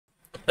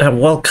and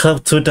welcome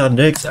to the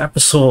next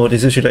episode.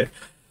 It's usually like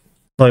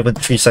not even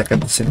 3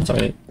 seconds since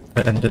I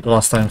ended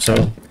last time,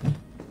 so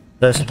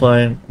let's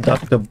find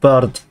Dr.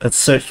 Bird and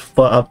search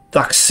for a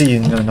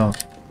vaccine. No.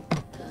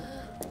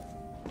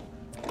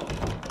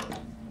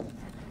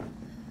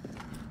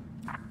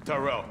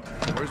 Tyrell,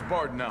 where's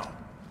Bard now?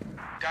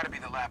 Gotta be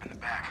the lab in the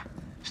back.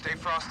 Stay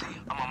frosty,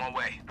 I'm on my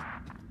way.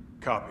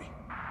 Copy.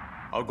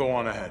 I'll go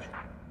on ahead.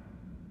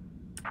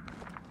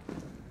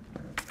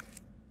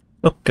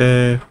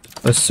 Okay,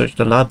 let's search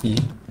the lobby.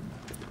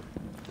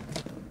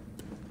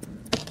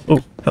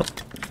 Oh, help.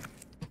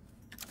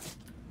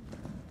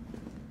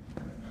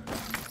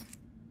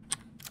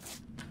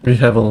 We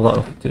have a lot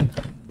of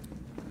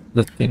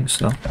the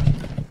things now.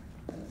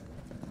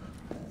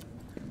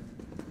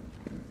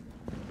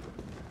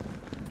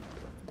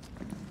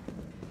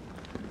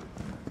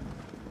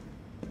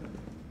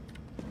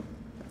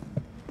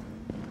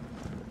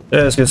 Yeah,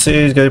 as you can see,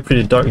 it's getting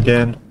pretty dark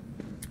again.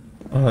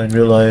 In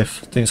real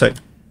life, things like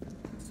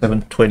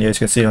 720 as you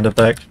can see on the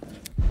back.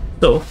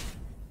 So,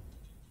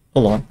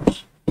 hold on.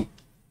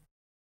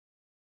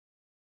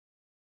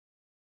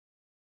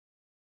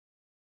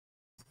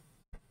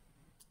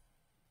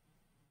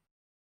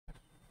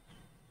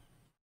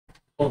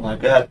 Oh my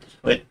god,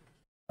 wait.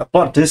 I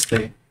bought this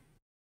thing.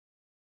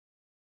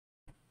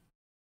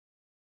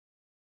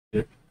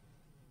 Here.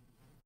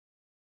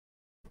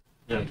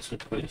 Yeah, I'm just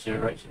gonna put it here,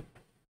 right here.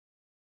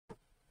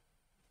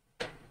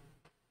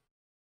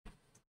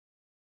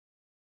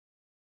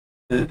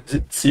 Is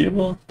it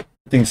seeable?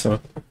 I think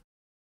so.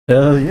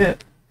 Hell yeah.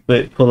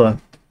 Wait, hold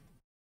on.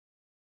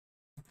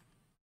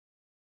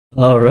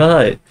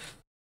 Alright.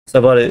 So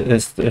about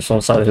it's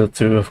from Silent Hill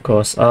 2, of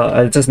course.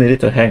 I just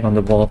needed to hang on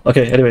the wall.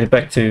 Okay, anyway,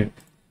 back to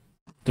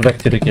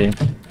the game.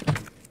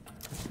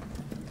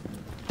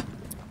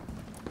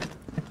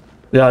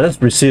 Yeah, I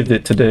just received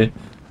it today.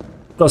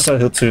 Because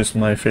Silent Hill 2 is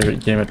my favorite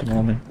game at the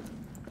moment.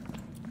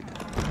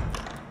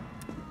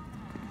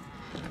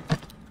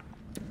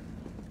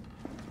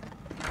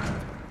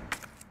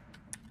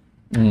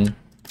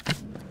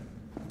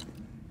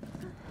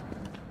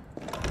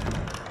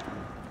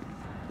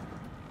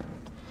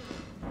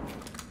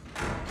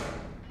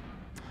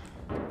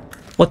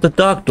 What the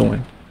dog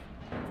doing?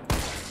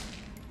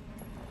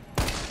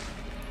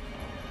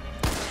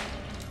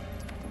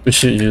 We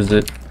should use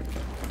it.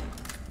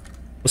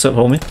 What's up,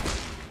 homie?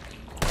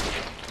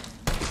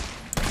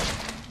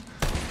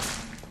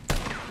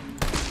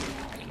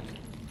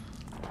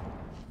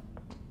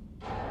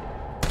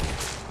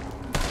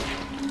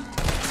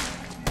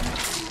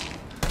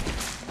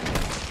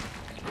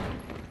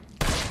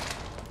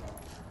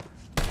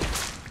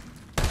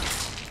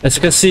 As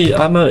you can see,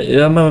 I'm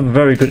a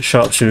very good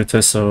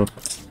sharpshooter, so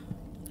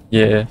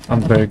yeah,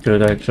 I'm very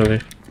good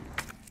actually.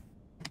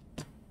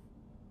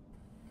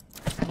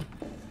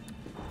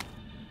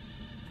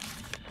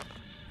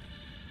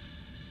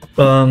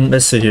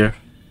 Let's see here.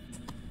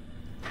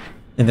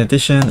 In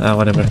addition,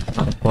 whatever,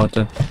 not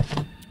important.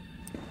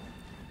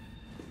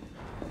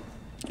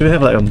 Do we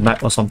have like a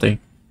map or something?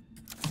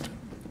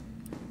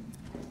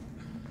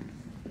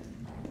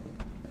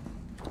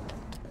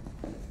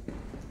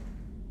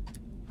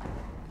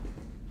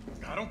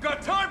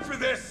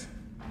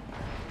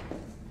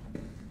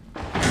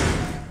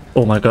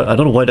 Oh my god, I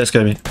don't know why that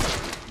scared me.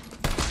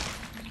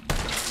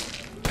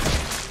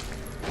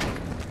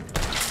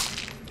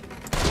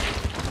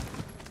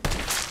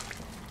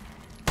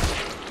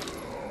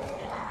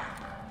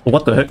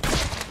 What the heck?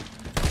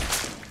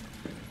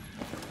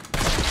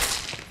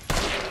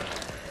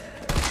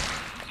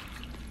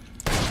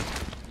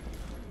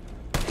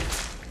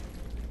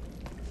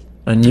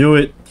 I knew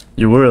it!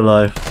 You were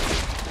alive.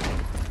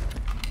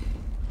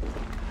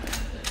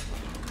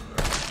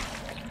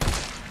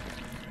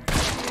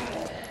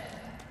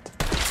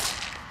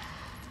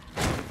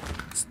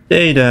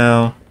 Stay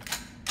down.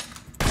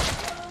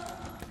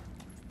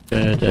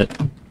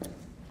 Good.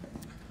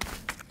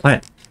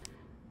 Plant.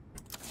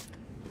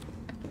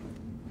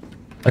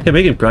 I can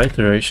make it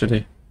brighter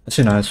actually.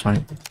 Actually no, it's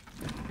fine.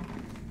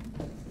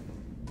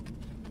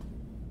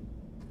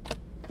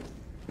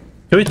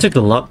 Can we take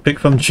the lockpick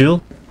from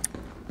Jill?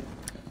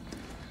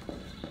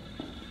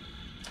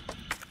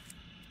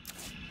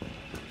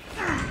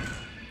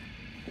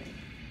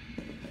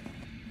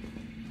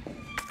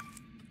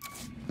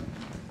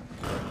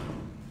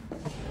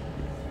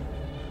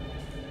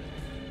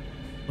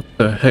 What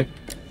the heck?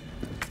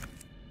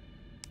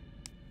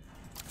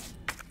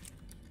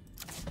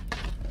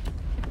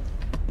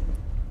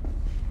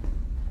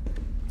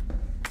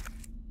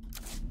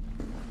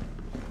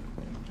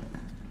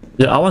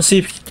 Yeah, I want to see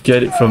if we can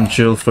get it from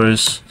Jill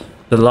first.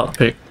 The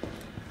lockpick.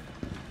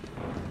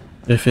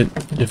 If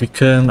we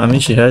can, I mean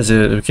she has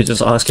it, we could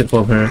just ask it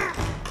from her.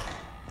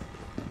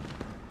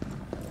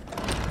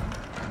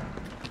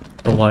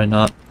 But why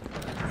not?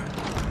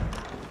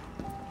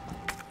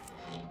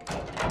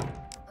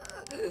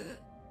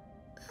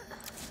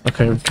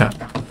 Okay, we can't.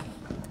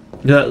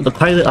 Yeah, the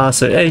pilot asked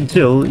her, "Hey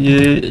Jill,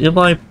 you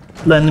mind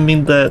lending me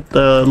the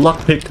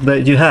lockpick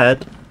that you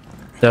had?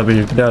 That'd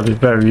be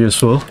very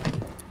useful."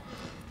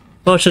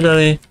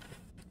 Fortunately,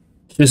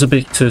 she's a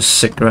bit too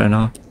sick right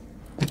now.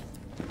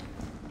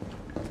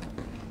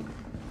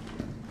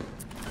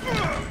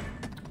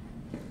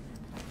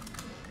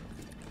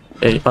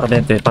 Hey,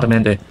 paramente,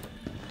 paramente.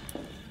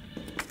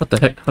 What the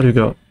heck? How do you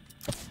go?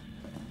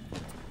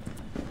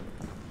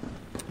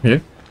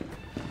 Here?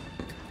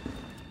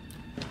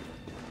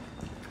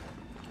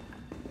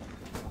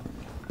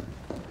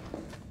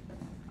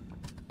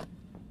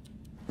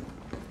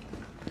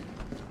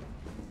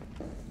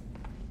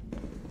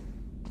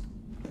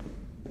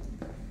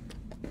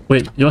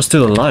 Wait, you're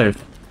still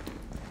alive?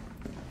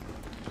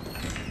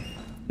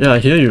 Yeah, I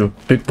hear you,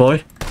 big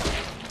boy.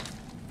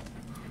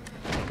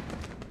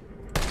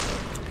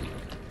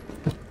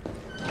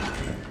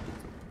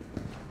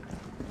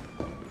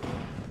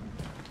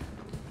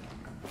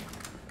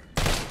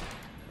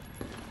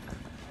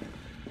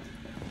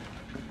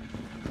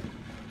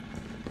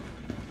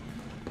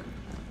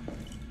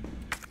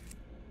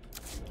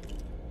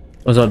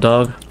 What's up,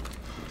 dog?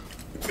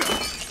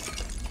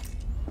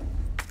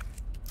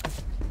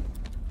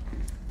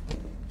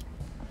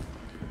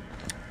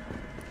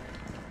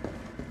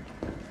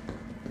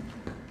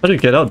 How do you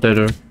get out there,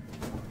 dude?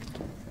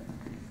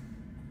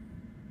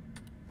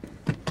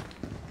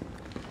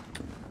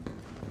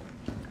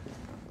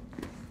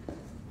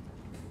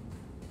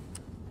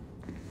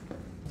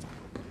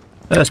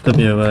 That's gonna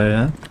be a way,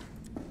 huh?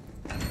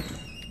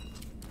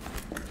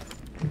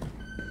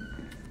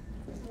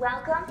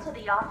 Welcome to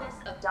the office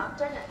of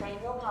Dr.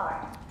 Nathaniel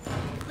Parr.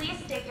 Please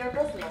state your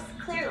business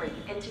clearly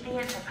into the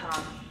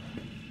intercom.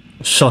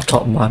 Shut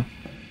up, man.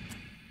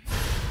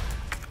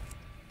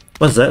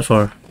 What's that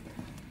for?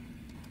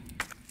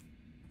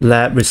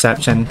 Lab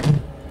reception.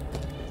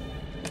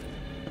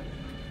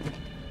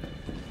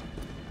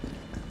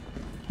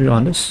 You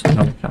on this?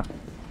 No, we can't.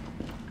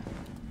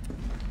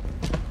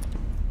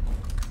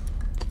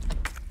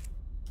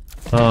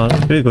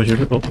 Here you go,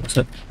 Juju. Oh, what's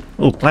that?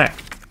 Oh, plant.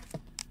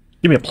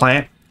 Give me a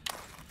plant.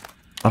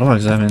 I don't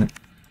want to examine it.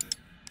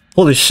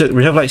 Holy shit,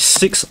 we have like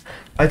 6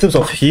 items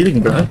of healing,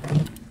 bro.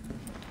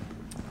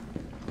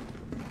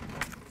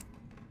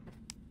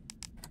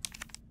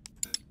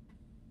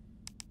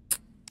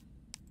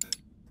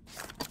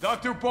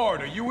 Dr.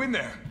 Bard, are you in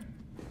there?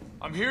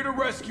 I'm here to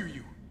rescue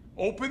you.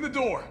 Open the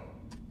door.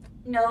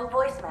 No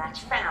voice match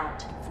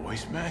found.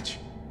 Voice match?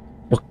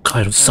 What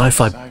kind of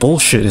sci-fi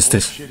bullshit is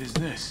this? What is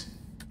this?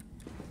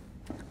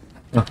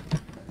 Oh.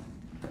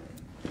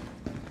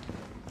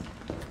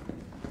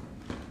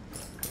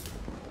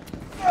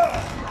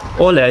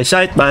 Holy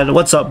shit, man.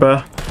 What's up,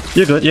 bro?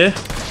 You good, yeah?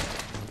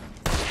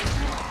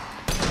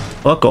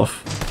 Fuck off.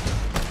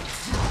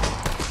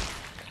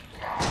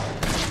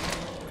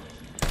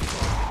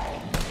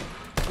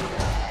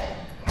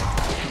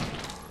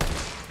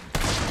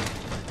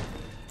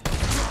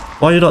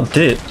 Why you not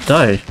dead?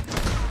 Die.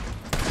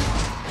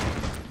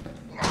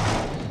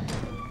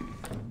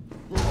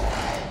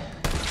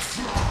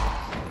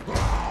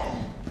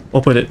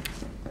 Open it.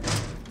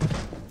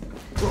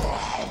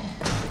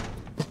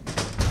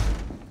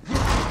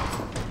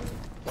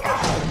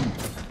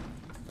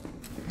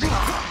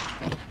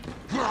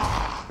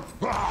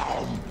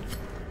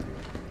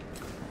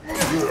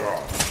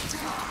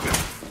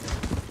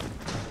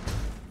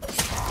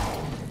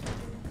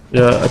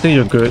 Yeah, I think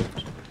you're good.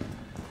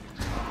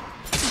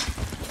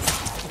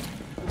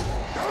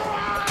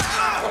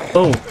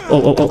 Oh.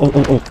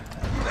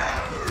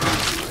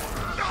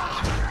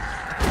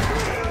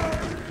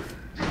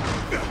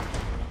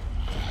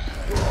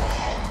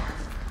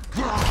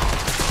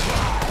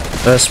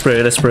 Let's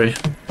spray.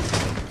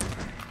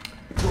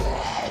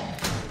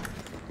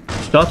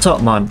 Shut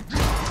up, man.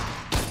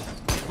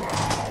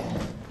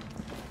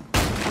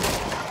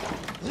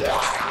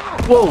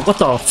 Whoa, what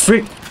the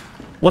freak?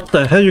 What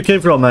the hell you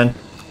came from, man?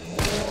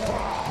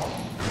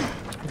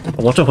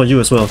 I'll watch out for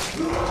you as well.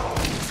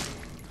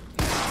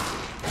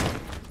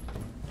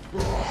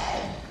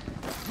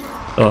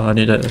 Oh, I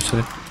need that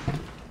actually.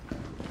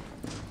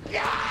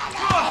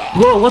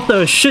 Whoa, what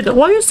the shit?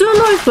 Why are you still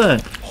alive,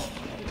 man?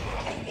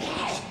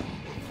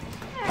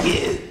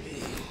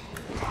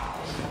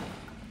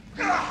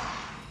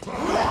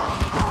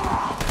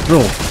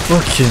 Bro,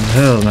 fucking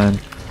hell, man.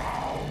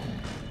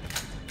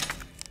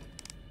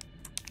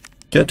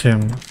 Get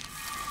him.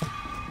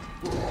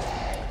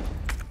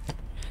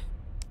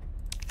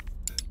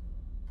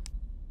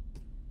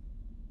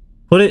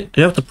 Put it,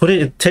 you have to put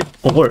it in tape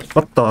over.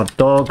 What the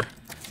dog?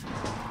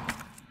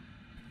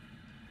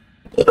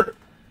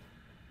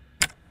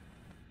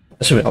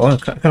 Actually, I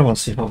kind of want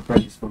to see how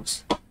bright this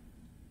goes.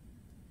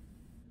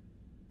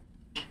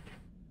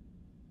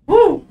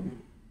 Woo!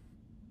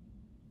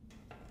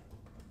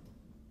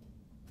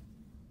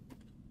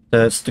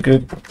 That's the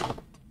good.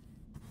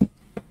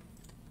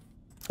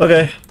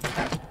 Okay.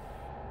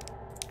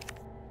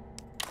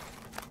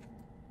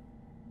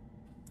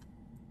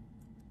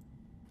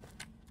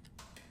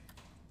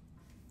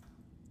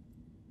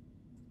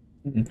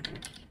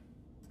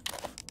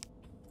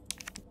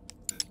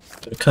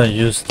 I can't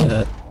use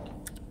that.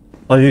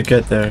 How you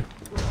get there?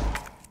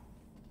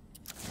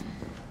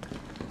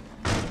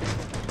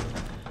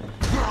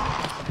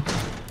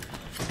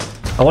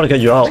 I want to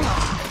get you out.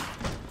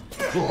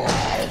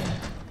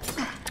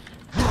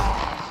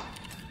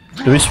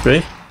 Do we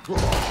spray?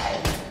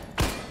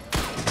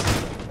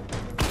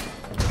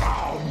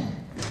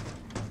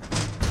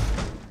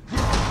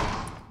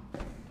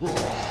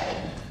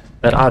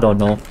 And I don't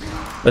know.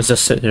 Let's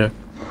just sit here.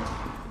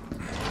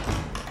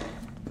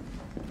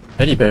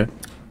 Teddy bear.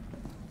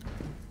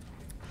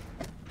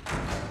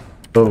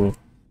 Oh.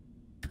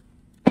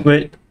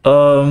 Wait,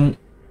 what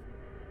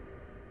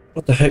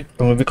the heck?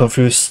 I'm a bit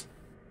confused.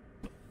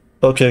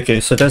 Okay,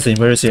 so that's the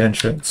emergency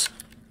entrance.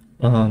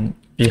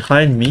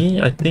 Behind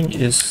me, I think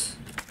is...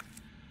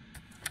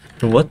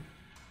 What?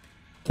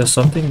 There's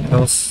something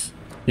else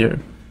here.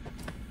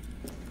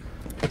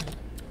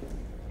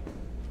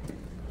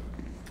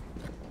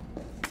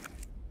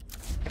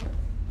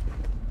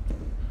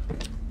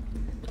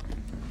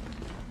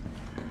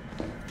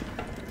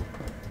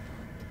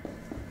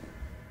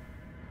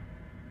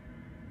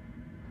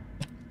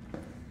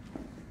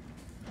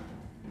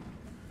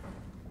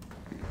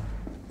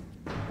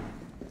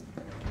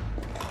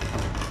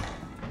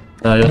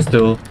 Nah, you're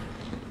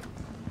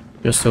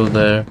still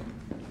there.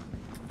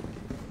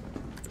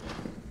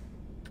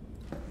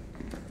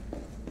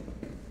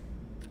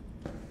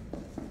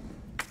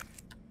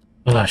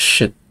 Ah,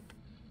 shit.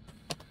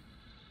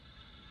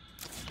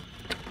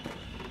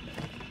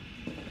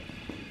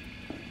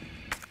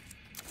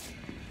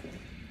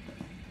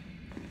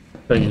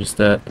 I use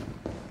that.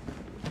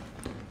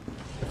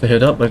 Have to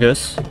head up, I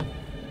guess.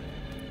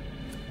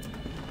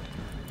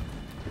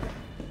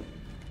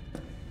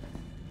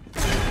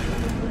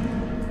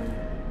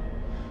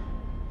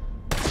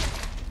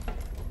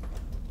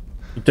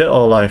 Dead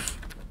or alive?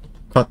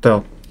 Can't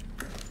tell.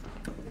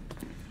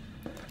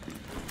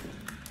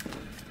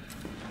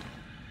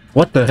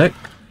 What the heck?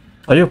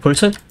 Are you a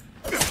person?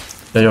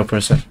 Yeah, you're a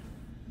person.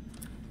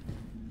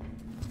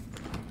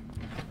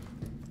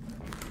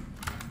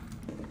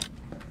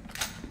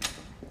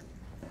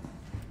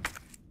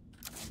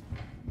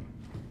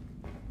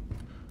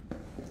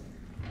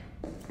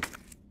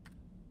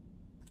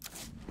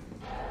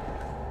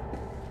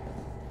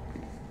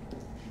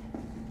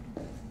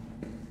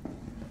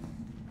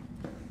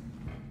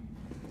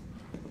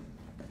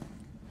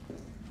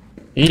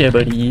 Hey there,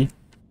 buddy.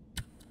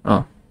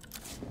 Oh.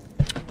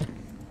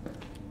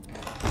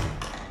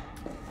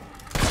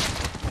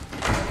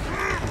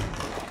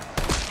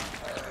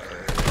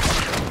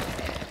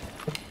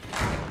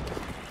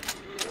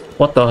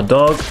 What the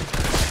dog?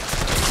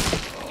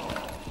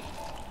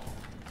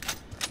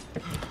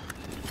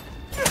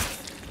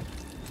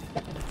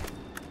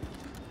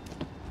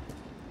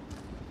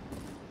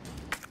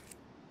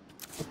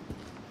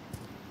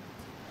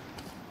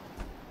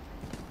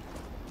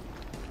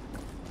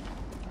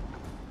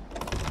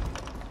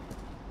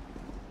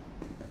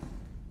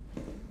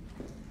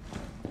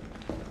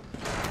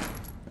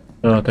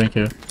 Oh, thank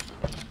you.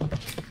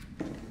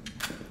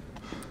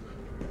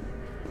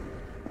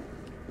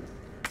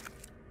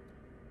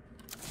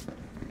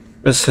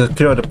 Let's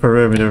secure the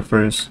perimeter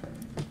first.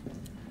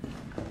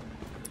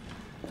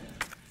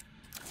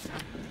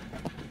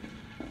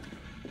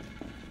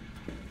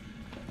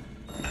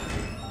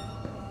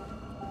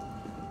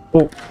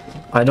 Oh,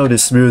 I know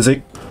this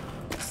music.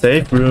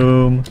 Safe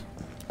room.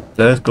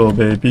 Let's go,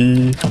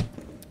 baby.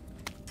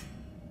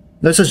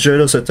 This is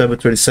journal September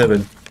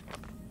 27.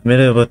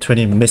 Minute over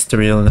 20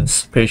 mystery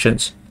illness.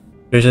 Patients.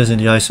 Patients in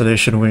the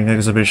isolation wing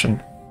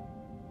exhibition.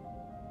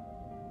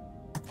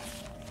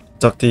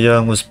 Dr.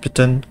 Young was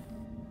bitten.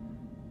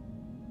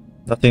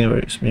 Nothing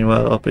works.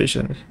 Meanwhile, all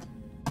patients.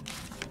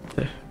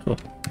 Okay, cool.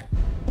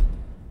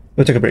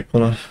 We'll take a break.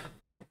 Hold on.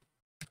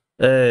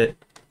 Hey,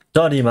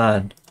 Johnny,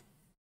 man.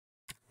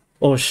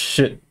 Oh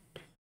shit.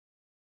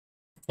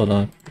 Hold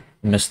on.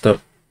 Messed up.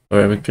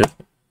 Alright, we're good.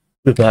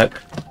 We're back.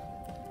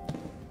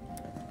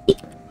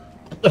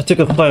 I took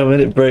a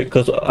 5-minute break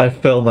because I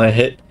felt my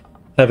head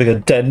having a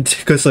dent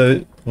because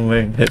I'm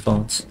wearing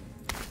headphones.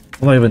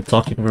 Why am I even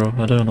talking, bro?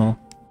 I don't know.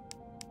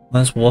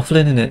 Man's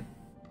waffling in it.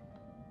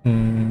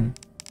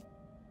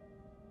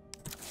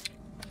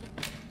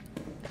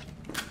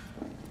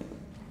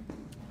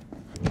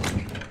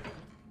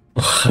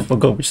 Oh, I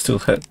forgot we still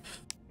had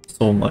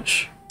so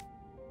much.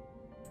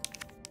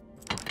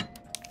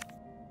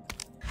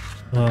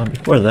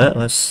 Before that,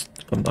 let's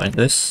combine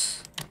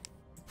this.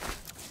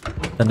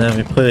 And then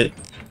we put it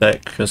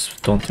back because we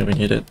don't think we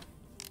need it.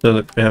 So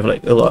look, we have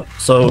like a lot.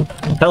 So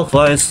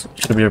health-wise,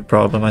 shouldn't be a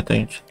problem, I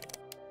think.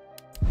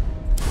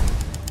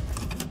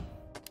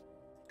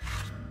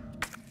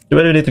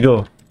 Where do we need to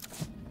go?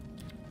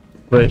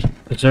 Wait,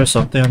 is there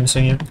something I'm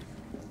missing here?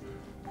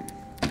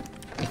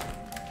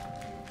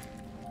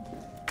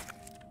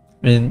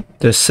 I mean,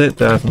 they said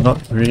that I've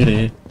not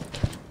really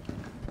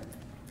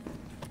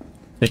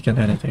taken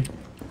anything.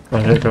 Oh,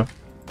 here we go.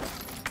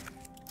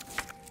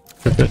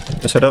 Good.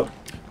 Let's head up.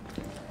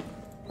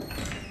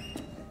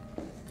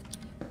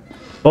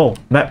 Oh,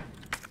 map.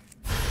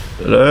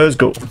 Let's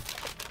go.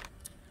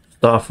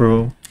 Staff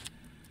room.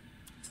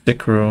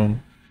 Stick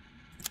room.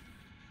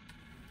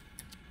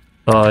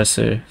 Oh, I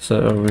see.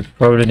 So we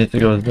probably need to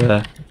go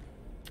there.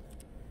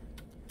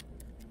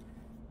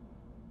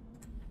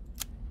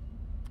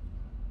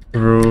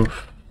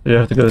 Roof. You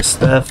have to go to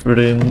staff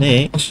room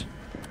next.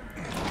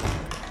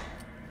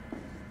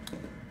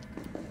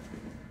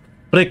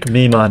 Frick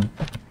me, man.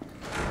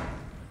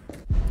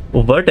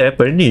 What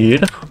happened?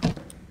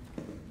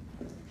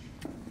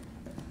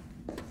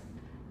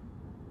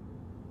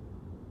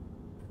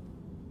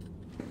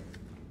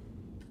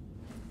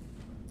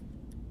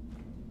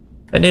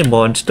 Any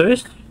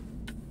monsters?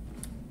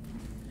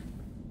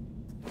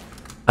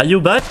 Are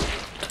you back?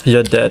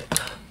 You're dead.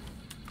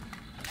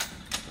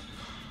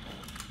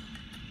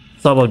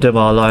 Some of them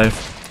are alive.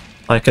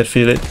 I can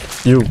feel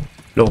it. You.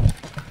 No.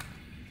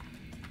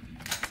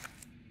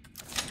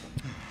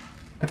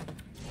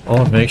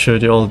 Oh, make sure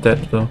they're all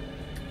dead though.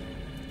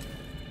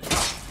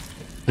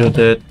 You're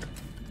dead.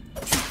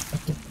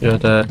 You're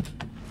dead.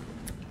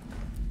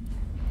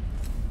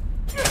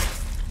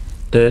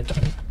 Dead.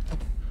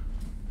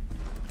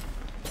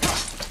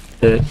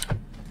 Dead.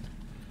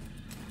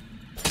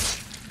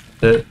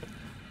 Dead.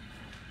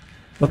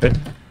 Okay.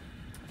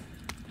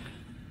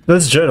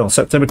 This journal,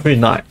 September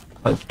 29th.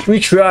 We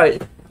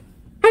tried.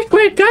 I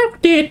went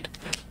out did,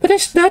 but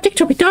there's nothing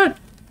to be done.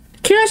 The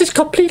chaos is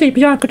completely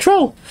beyond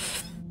control.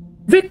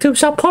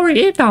 Victims are pouring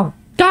in now,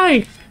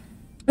 dying,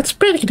 and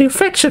spreading the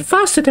infection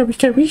faster than we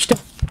can reach them.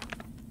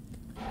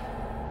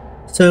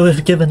 So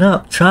we've given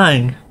up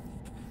trying.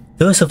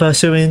 Those of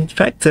us who are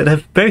infected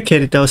have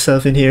barricaded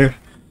ourselves in here.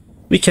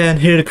 We can't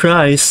hear the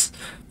cries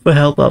for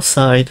help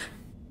outside.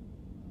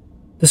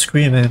 The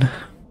screaming.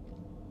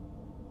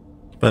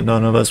 But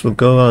none of us will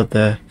go out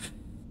there.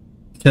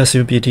 Because it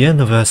will be the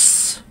end of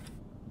us.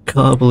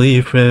 Can't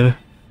believe we've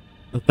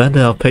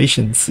abandoned our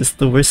patients. It's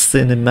the worst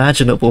thing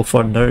imaginable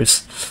for a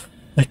nurse.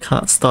 I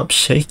can't stop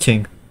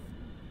shaking.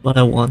 But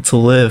I want to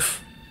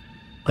live.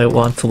 I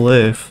want to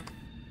live.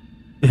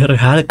 We had a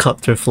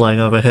helicopter flying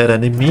overhead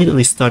and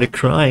immediately started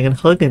crying and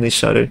hugging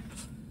each other.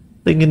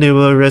 Thinking they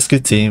were a rescue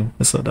team.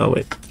 So now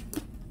wait.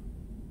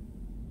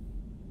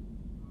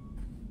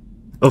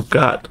 Oh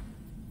god.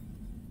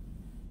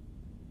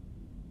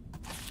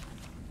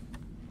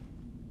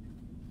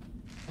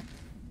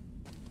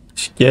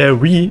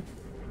 Scary.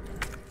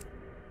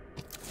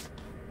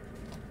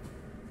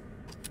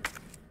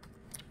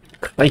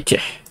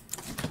 Crikey.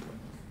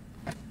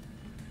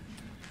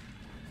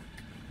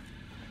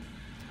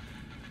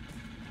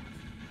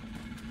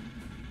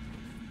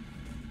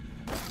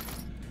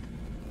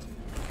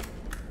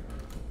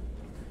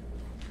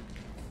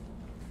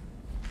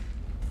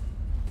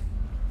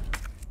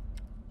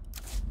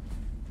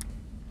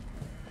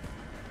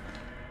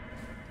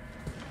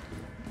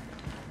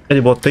 Any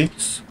more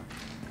things?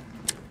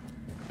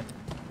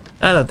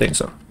 I don't think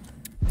so.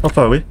 How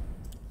far are we?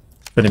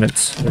 20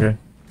 minutes. Okay.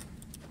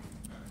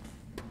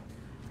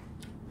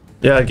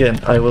 Yeah, again,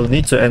 I will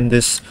need to end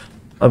this.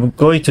 I'm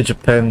going to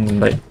Japan in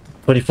like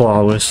 24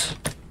 hours.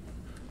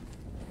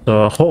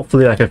 So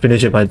hopefully I can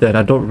finish it by then.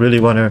 I don't really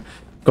want to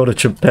go to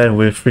Japan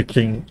with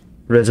freaking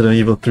Resident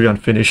Evil 3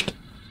 unfinished.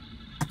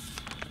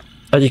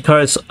 ID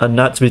cards are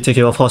not to be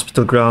taken off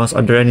hospital grounds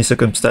under any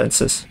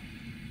circumstances.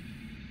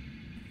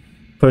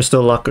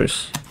 Personal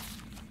lockers.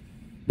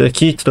 The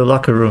key to the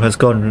locker room has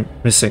gone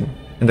missing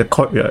in the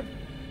courtyard.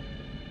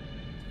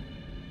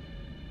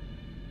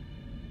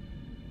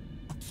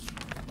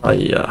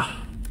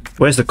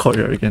 Where's the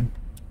courtyard again?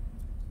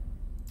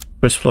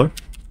 First floor?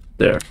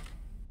 There.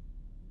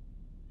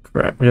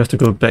 Crap, we have to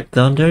go back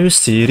down there. You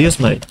serious,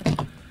 mate?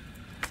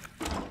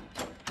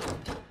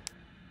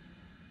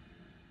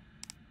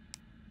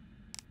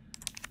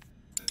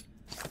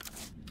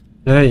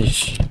 Hey.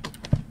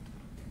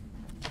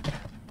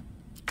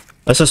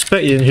 I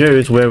suspect in here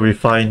is where we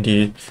find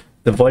the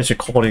voice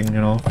recording, you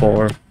know,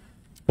 for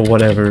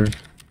whatever.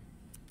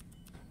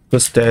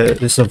 Because there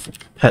is a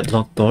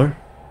padlock door.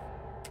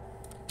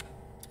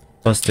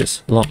 What's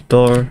this? Locked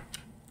door.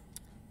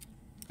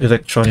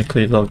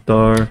 Electronically locked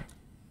door.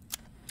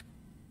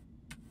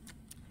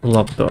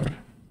 Locked door.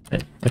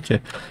 Okay.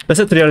 Let's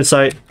head to the other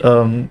side.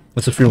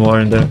 There's a few more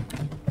in there.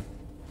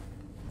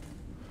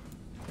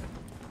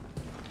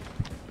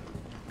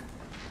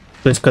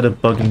 So it's kind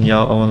of bugging me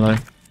out online.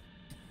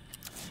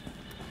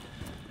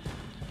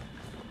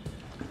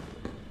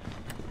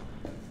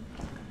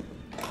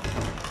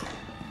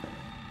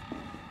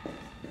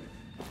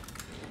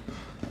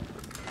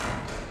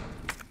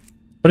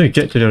 How do you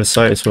get to the other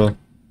side as well?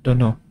 Don't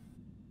know.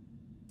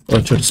 Or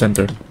to the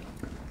center.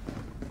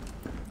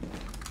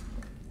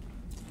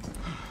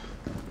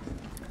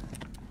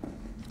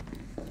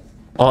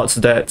 Odds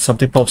that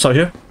something pops out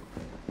here?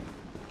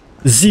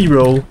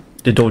 0.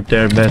 They don't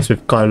dare mess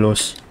with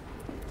Carlos.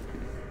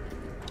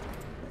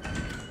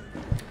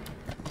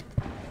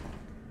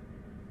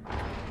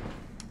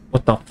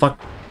 What the fuck?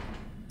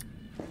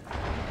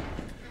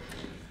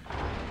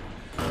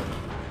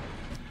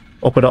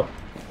 Open up.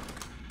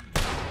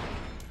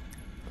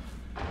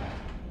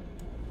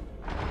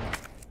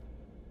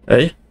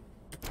 Hey?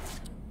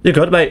 You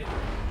good, mate?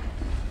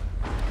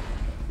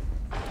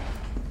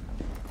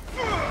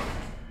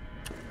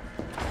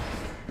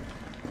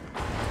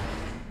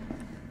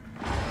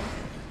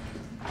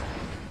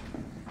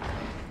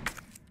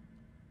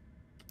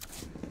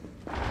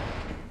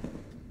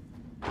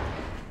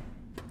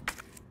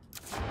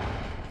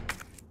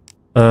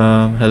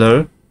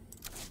 Hello?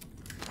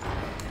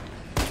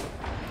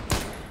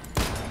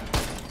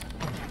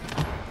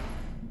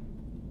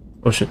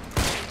 Oh shit.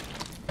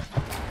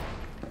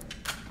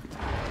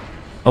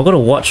 I'm gonna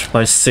watch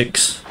my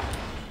 6.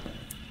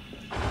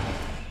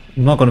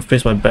 I'm not gonna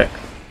face my back.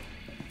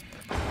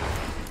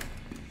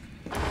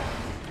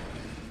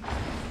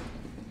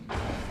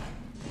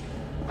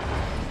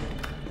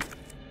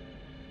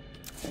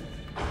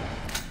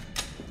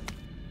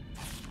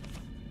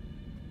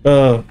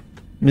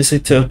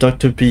 Missing tail of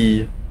Dr.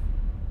 B.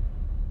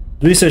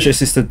 Research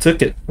assistant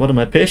took it. One of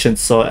my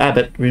patients saw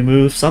Abbott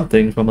remove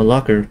something from a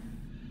locker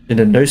in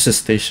the nurse's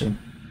station.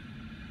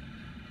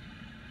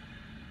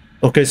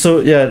 Okay,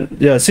 so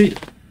yeah, see,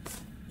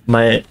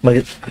 my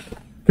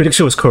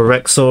prediction was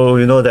correct. So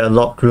we know that a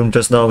locked room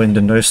just now in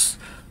the nurse.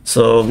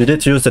 So we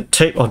did use the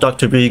tape of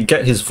Dr. B,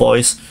 get his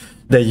voice,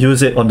 then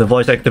use it on the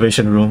voice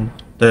activation room.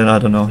 Then I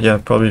don't know, yeah,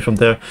 probably from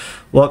there.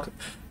 Walk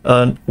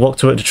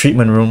toward the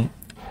treatment room.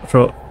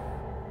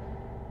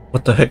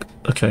 What the heck?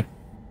 Okay.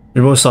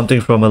 Remove something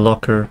from a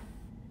locker.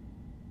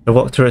 I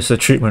walk towards the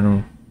treatment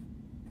room.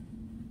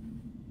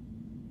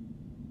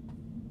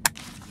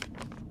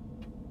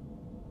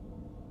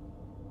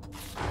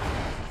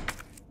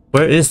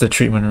 Where is the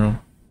treatment room?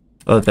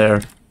 Oh,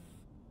 there.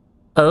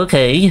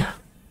 Okay.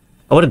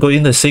 I want to go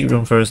in the sick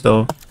room first,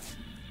 though.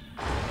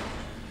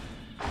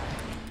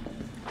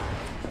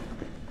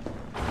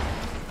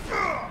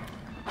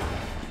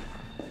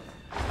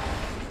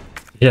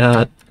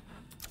 Yeah.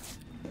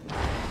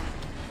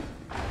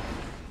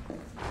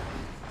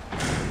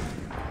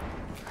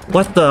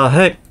 What the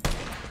heck?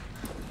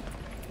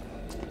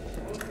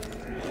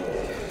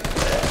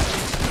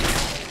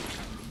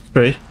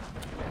 Spray.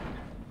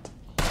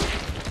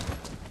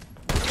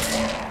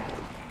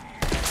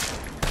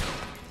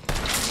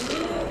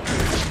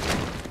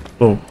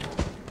 Oh.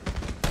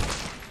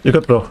 You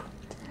good, bro.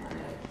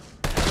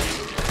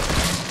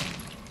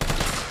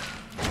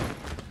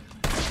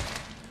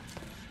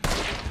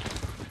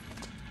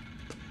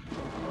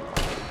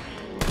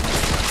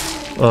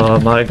 Oh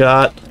my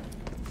god.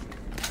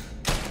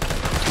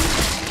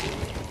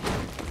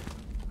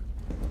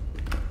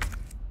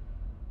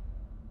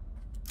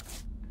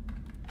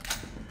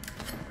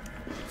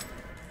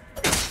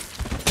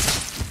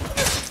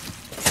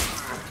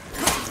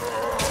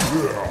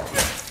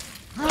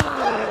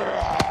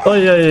 Oh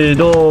yeah,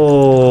 no.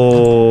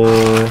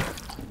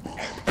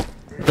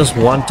 Just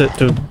wanted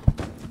to.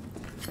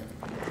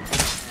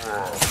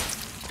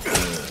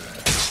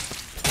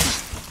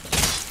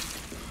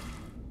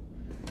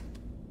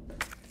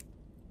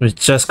 We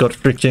just got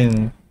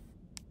freaking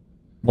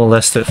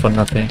molested for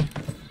nothing.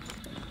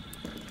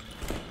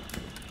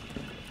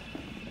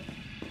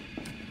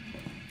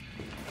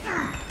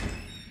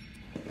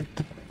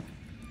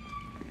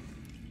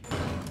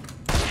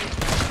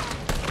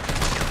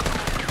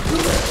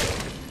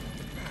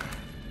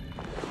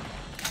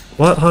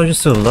 What? How are you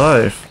still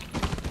alive?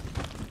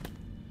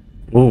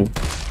 Ooh.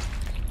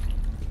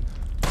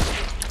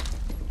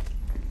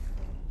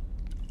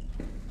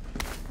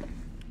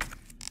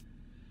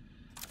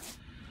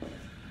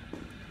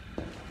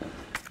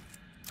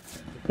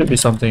 Could be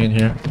something in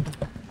here.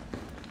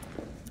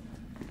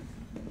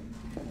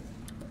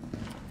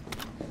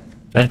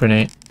 Hand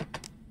grenade.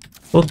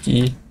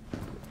 Okay.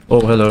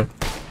 Oh, hello.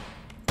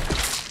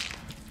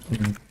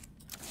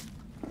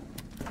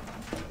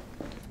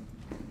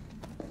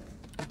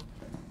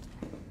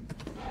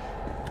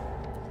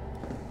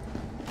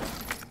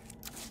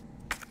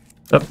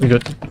 Oh, we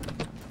good.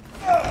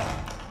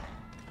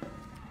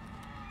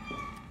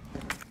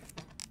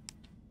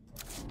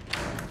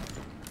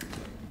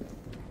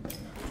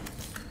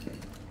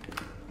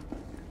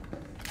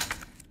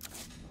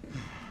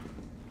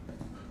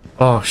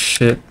 Oh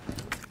shit.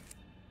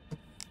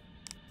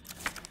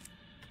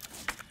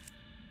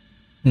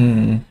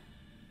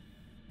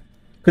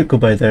 Could go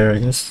by there, I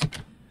guess.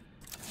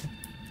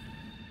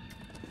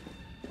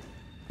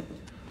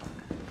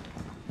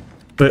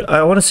 But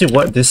I want to see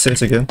what this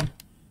says again.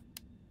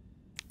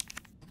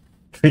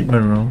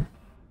 Treatment room.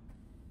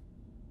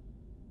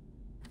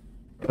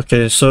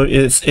 Okay, so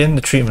it's in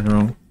the treatment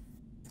room.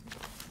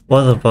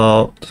 What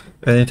about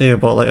anything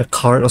about like a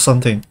card or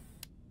something?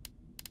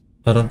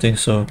 I don't think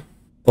so.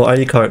 Oh,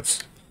 ID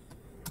cards.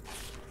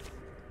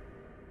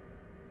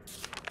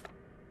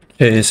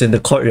 Okay, it's in the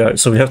courtyard,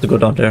 so we have to go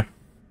down there.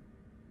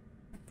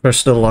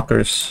 Personal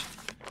lockers.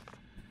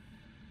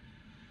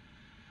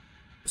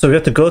 So we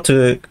have to go to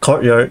the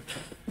courtyard,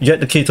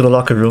 get the key to the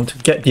locker room to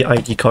get the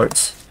ID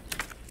cards.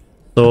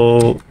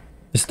 So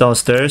it's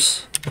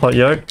downstairs,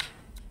 courtyard.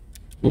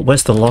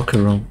 Where's the locker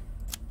room?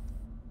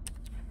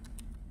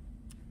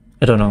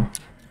 I don't know.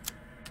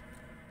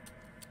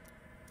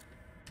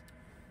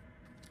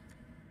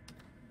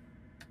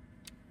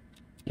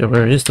 Yeah,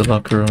 where is the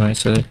locker room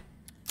actually?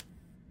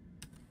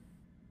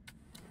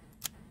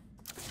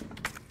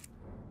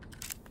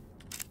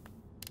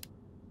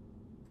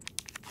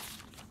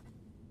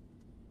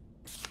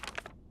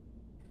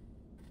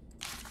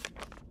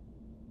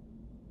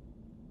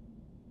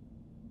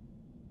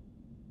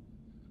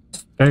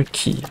 Spare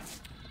key.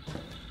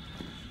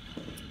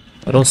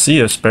 I don't see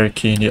a spare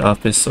key in the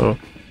office, so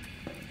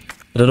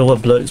I don't know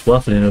what Blood is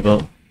waffling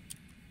about.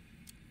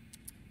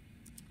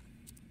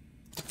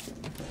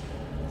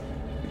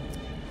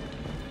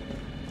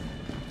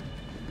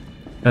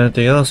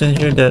 Anything else in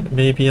here that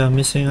maybe I'm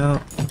missing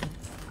out?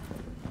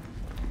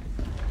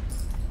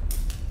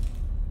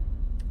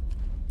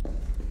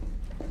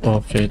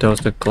 Okay, that was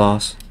the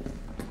glass.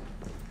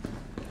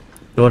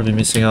 You want to be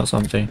missing out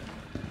something.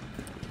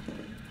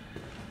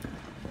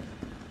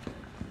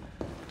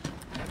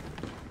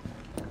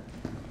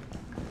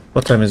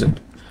 What time is it?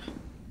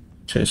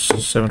 Okay, it's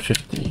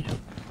 7:50.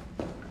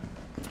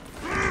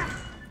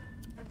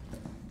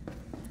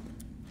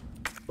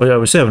 Oh yeah,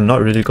 we still have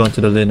not really gone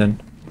to the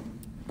linen.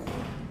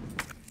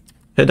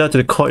 Head out to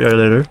the courtyard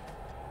later.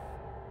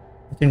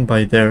 I think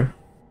by there.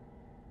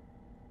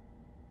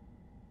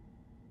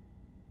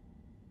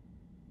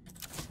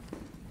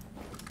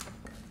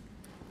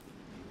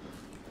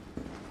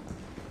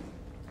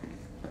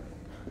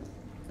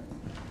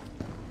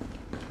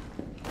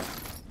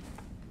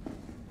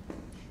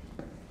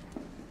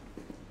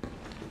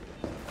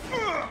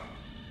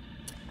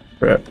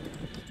 Right.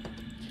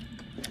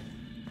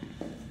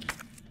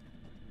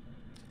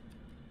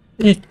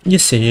 You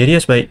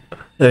serious, mate?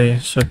 Hey,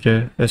 it's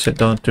okay. Let's head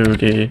down to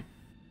the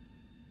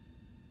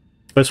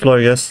first floor,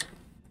 I guess.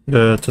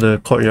 To the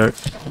courtyard.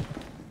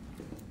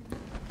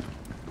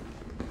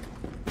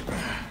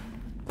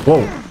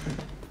 Whoa.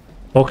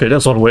 Okay,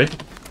 that's one way.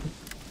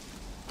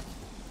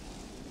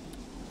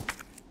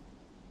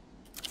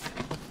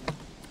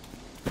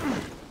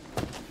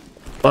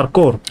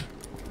 Parkour.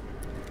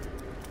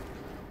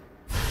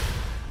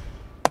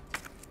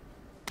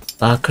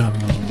 Parkour.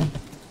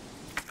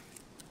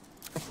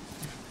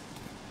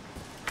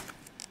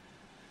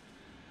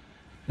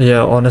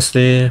 Yeah,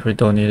 honestly, we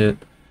don't need it.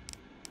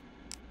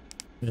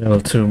 We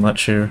have too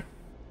much here.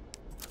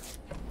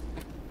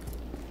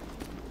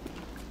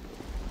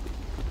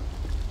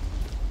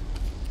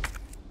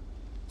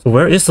 So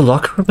where is the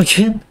locker room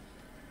again?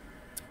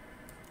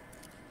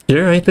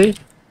 Here, I think?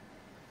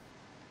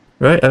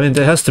 Right? I mean,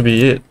 that has to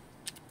be it.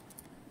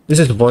 This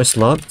is voice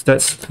locked.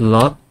 That's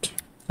locked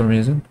for some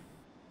reason.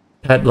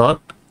 Padlock.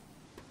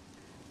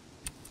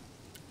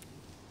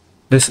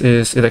 This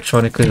is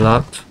electronically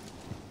locked.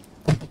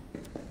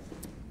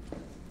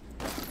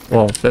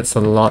 Whoa, that's a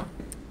lot.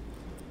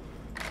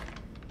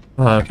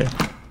 Ah, okay.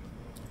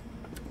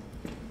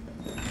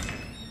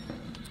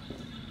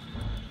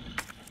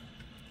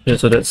 Yeah,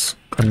 so that's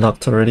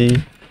unlocked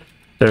already.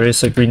 There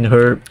is a green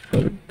herb,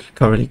 but we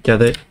can't really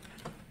get it.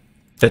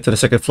 Get to the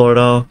second floor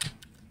now.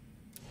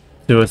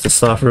 Towards the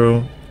staff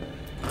room.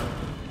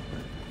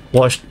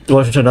 Watch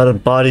another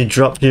body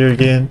drop here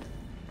again.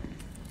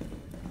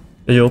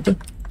 Are you open?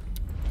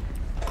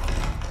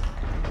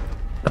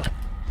 No.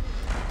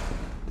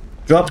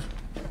 Drop.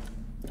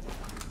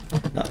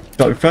 No.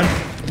 Drop in front.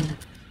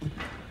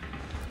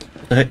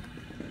 What the heck?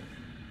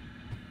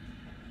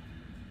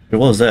 What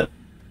was that?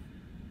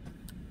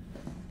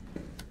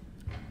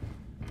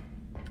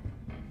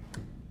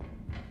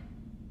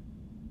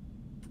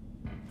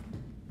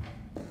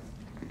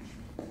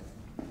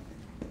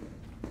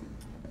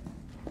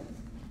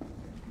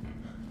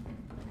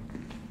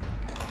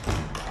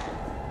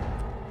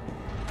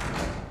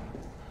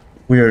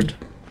 Weird.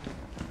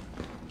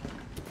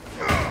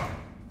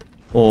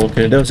 Oh,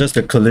 okay, that was just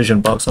a collision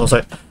box. I was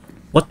like,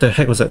 what the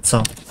heck was that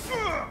sound?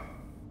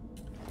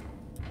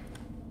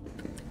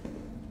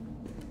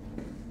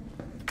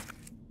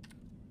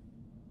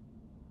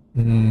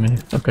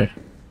 Okay.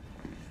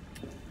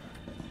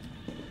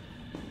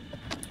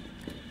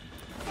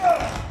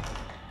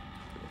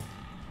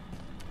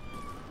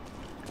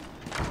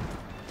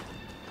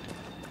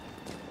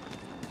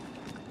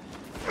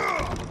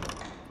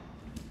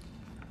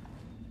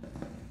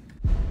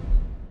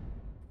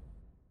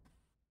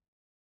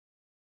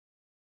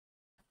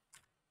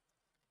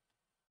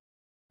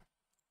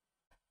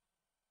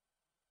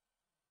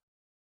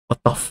 What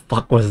the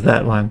fuck was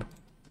that, man?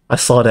 I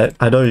saw that.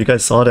 I know you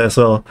guys saw that as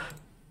well.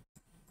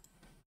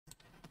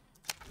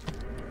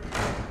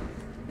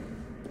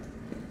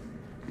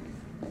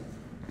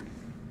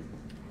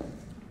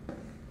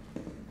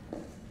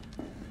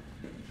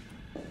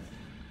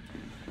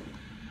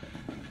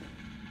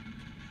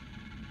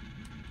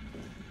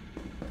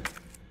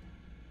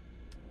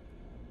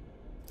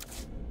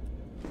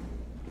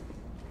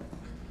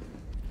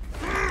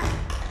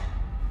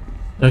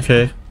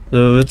 Okay,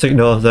 so we'll take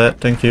note of that,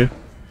 thank you.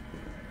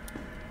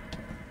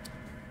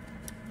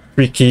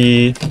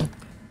 Freaky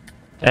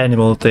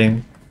animal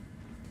thing.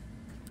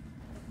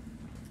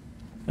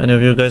 Any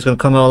of you guys gonna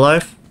come out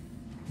alive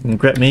and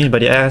grab me by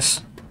the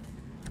ass?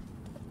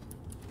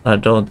 I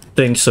don't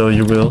think so,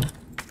 you will.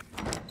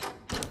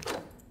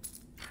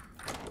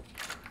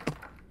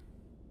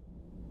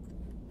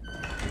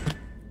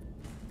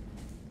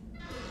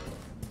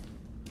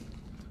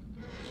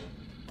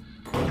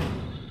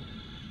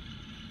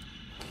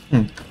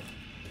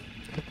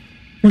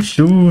 Whose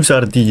shoes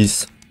are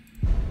these?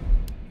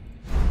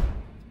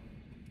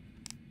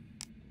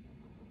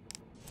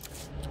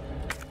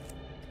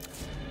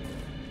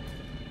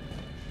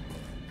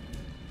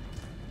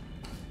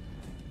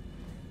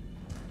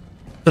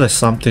 feel like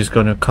something's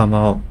gonna come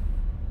out.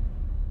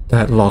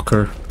 That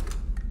locker.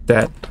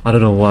 That. I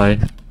don't know why.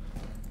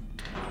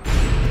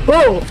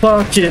 Oh,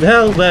 fucking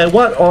hell, man.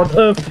 What on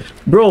earth?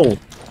 Bro.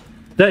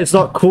 That is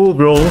not cool,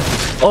 bro.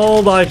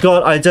 Oh my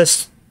god, I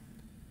just...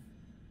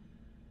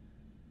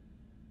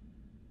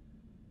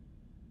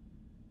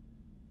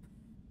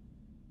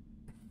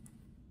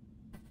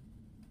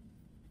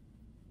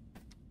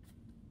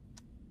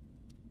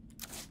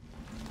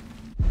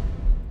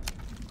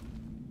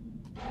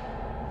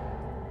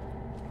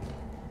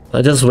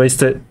 I just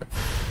wasted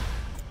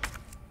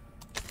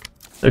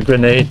a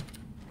grenade.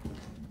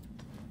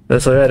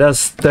 That's alright,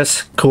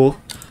 that's cool.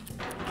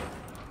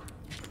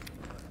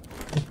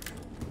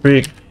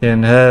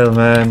 Freaking hell,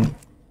 man.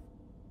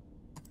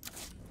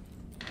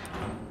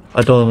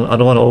 I don't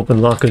want to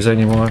open lockers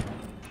anymore.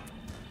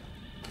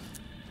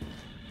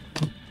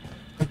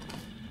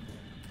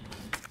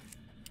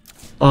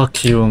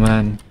 Fuck you,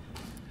 man.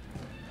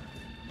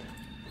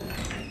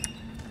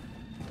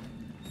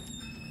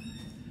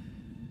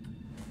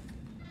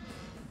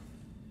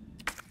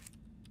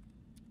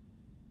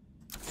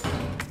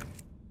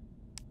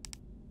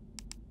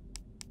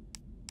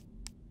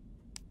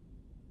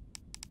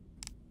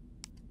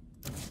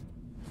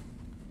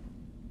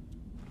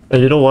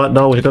 And you know what?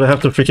 Now we're gonna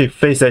have to freaking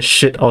face that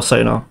shit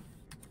outside now.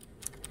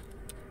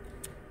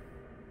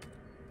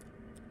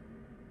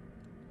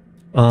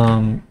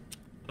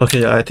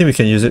 Okay, I think we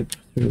can use it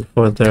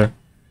for there.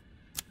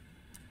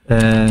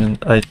 And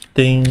I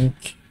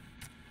think...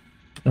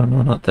 No,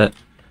 not that.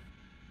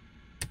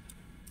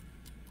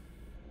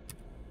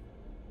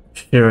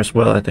 Here as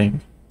well, I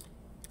think.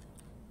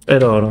 I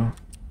don't know.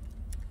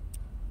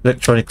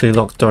 Electronically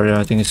locked door, yeah,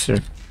 I think it's here.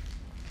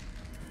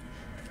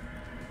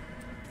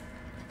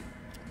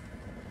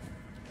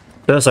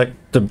 That's like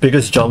the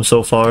biggest jump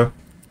so far.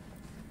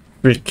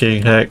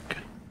 Freaking heck.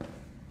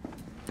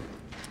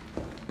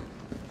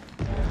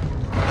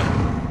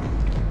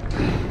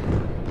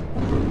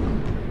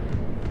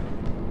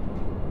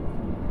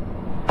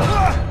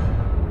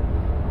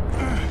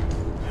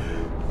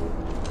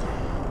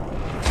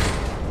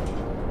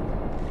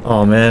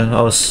 Oh man,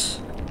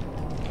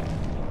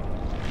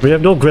 we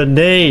have no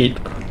grenade!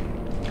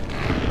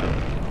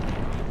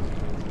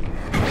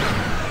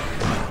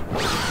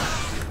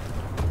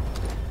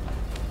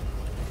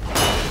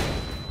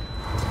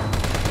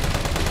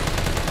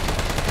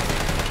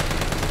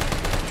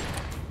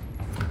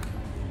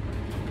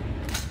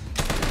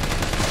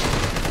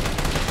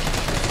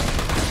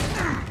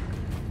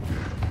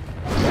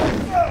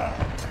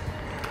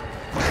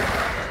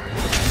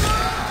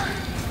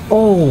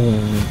 Oh!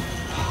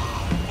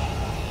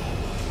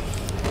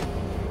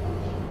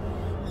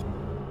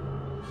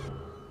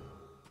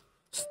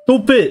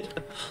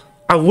 Stupid!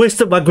 I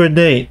wasted my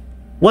grenade.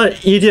 What an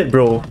idiot,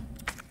 bro.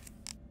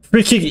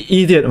 Freaking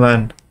idiot,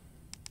 man.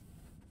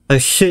 I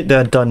hate that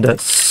I've done that.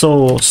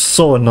 So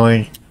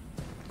annoying.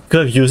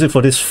 Could have used it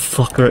for this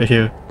fucker right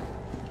here.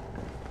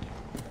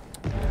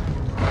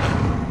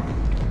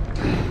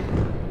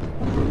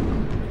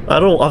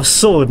 I'm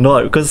so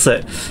annoyed because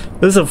like,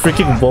 this is a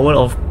freaking moment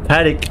of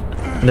panic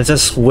and I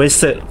just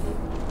wasted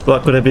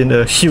what could have been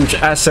a huge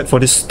asset for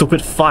this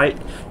stupid fight.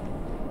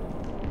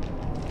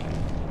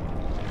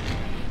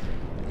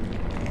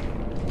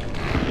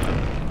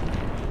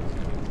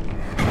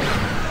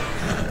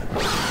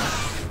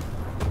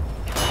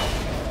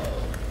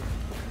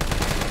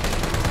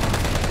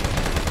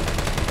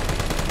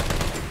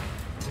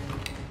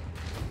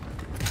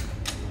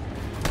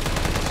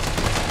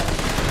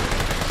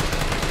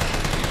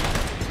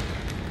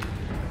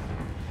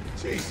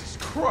 Jesus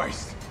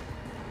Christ!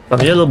 I'm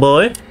here, little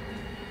boy.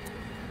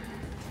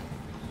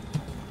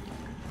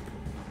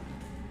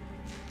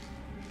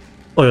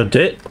 Oh, you're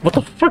dead? What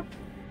the fuck?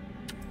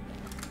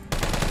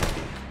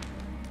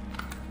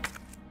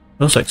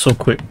 That was like so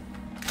quick.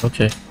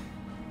 Okay.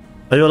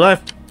 Are you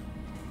alive?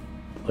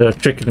 Oh, you're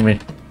tricking me.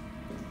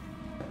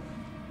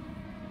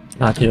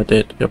 Nah, you're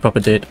dead. You're proper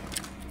dead.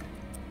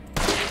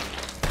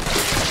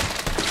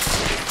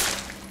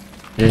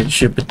 You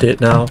should be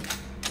dead now.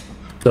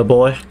 The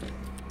boy.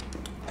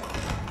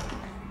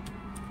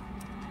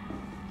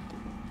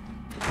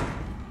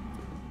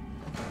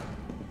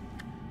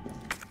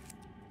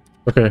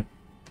 Okay,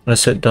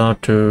 let's head down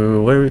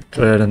to where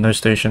the nurse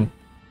station.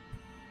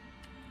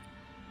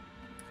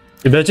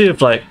 Imagine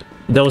if like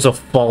there was a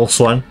false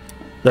one.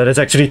 That is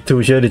actually two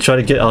here. They try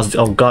to get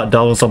our guard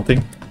down or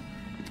something.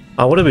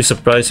 I wouldn't be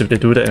surprised if they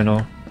do that, you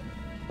know.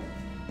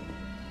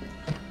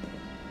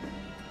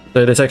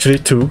 That there's actually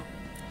two,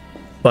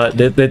 but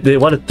they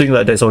want to think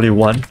that there's only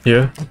one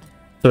here,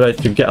 so that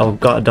to get our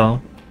guard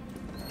down.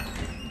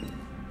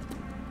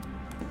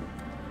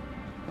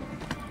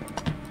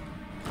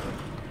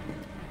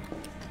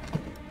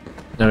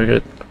 Very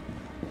good.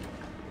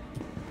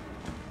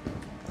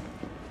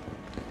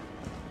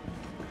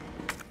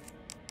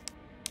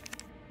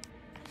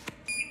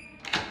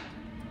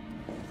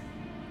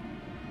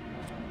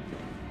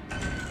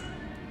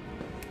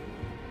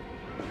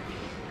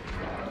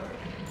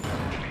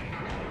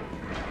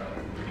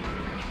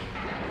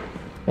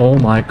 Oh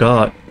my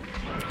god.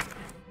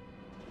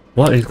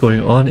 What is going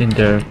on in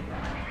there?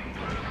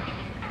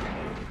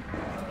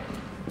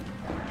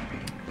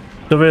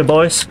 Don't worry,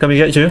 boys. Can we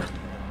get you?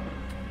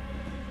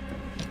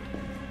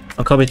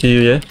 I'm coming to you,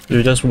 yeah?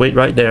 You just wait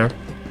right there.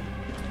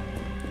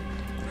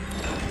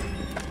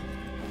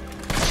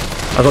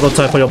 I got no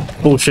time for your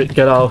bullshit.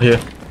 Get out of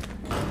here.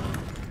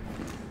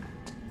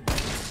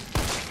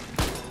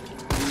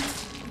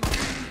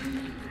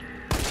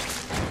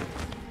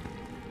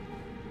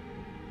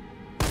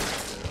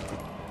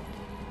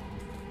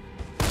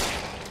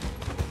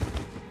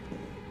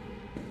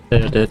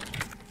 There you did.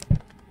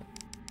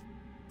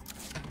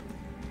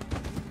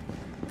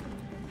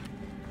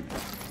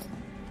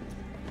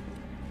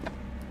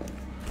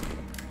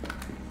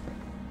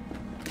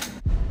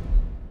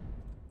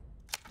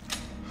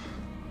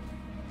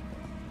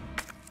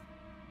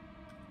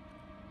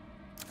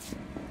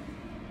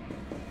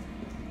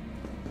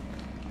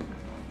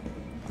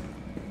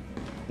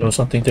 There was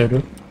something there,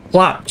 dude.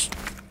 What?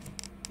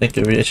 I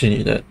think we actually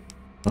need that.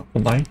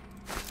 Combine.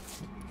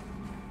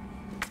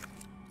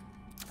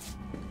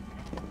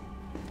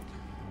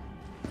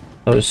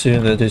 I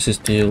assume that this is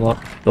the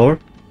locked door.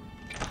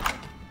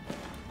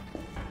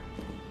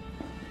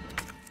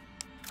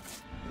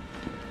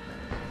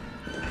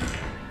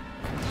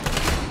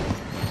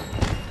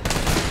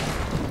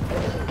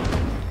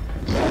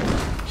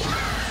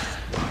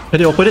 Can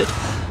they open it?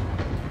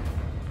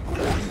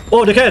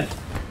 Oh, they can!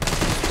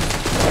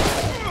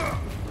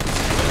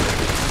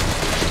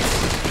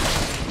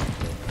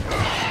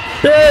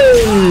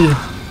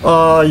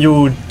 Hey!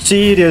 You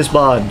genius,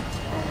 man!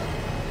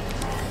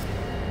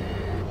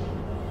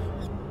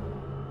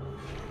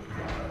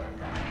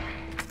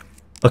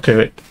 Okay,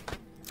 wait.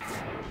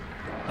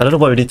 I don't know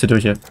what we need to do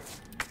here.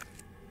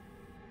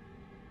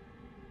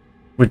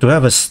 We do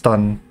have a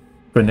stun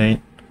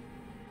grenade.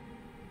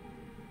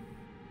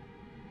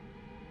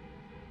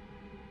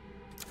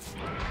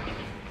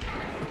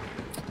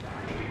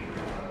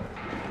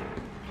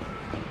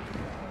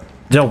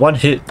 They're one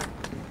hit.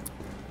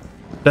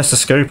 That's the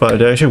scary part,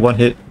 they're actually one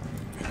hit.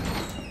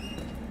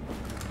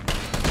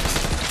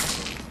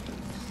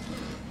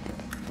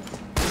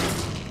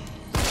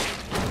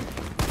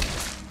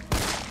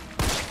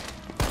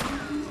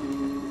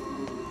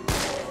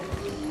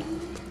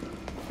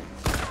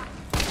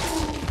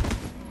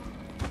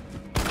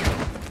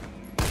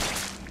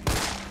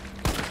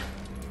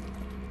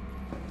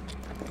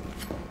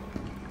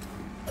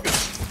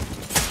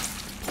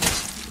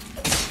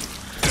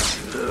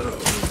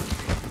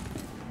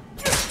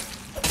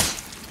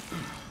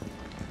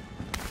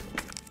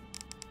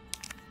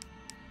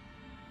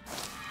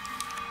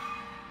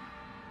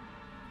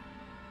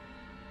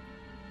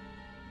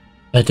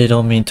 I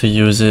didn't mean to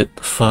use it.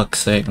 Fuck's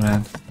sake,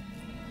 man.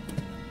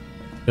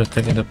 You're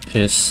taking the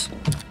piss.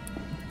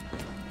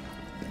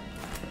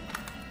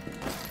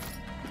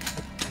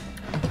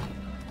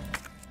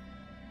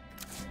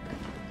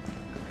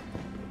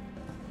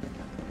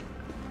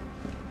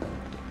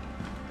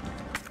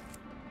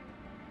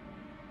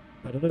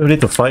 I don't know if we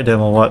need to fight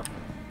them or what.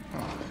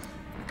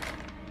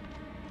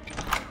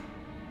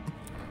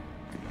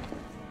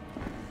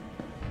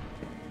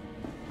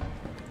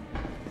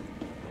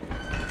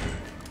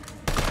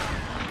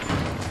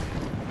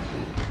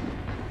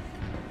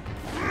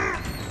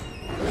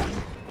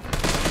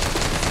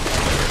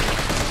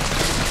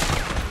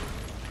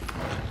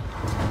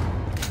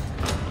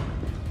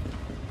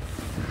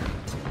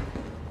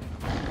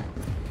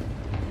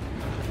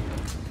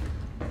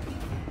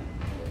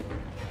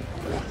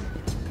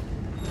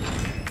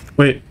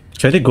 Wait,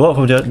 can they go out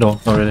from there?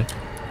 No, not really.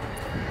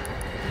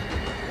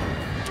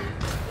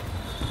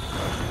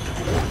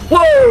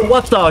 Whoa!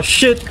 What the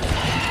shit?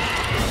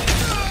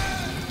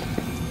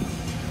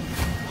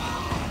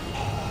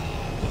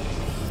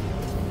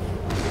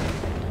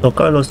 No,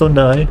 Carlos, don't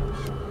die.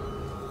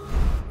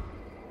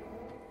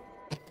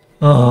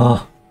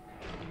 Oh.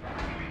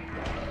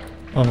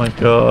 Oh my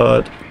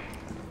god.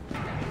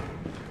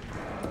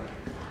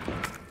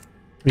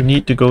 We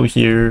need to go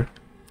here.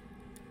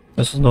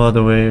 There's no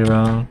other way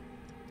around.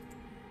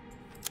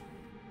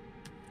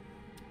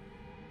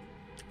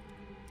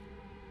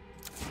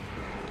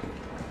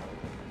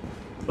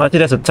 I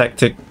think that's a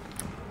tactic.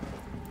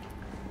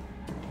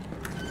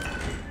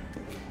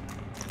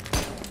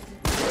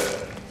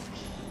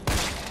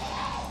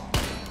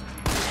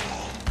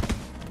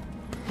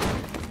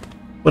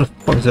 What the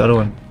fuck is the other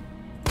one?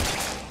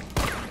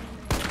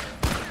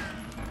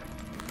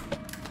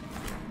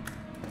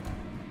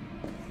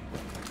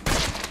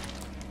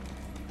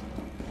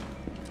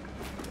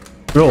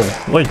 Bro,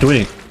 what are you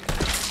doing?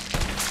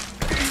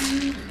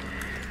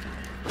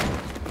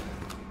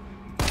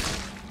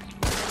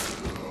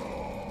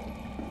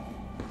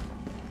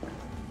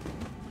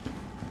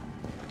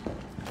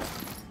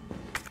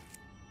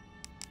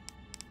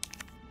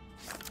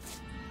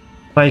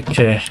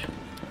 Okay.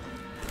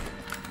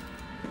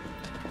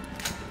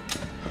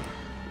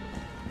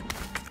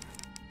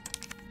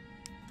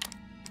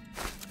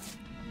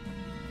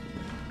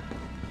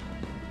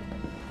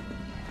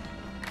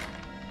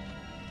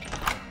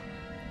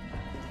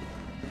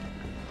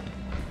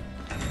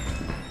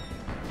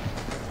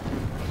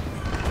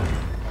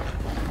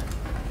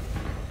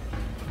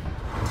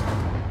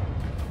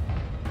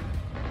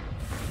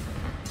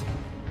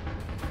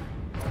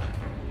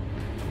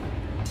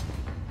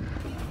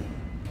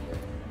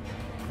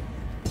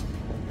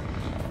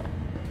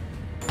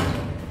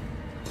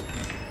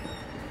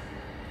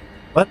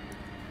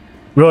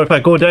 Bro, if I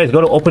go there, it's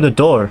gotta open the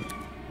door.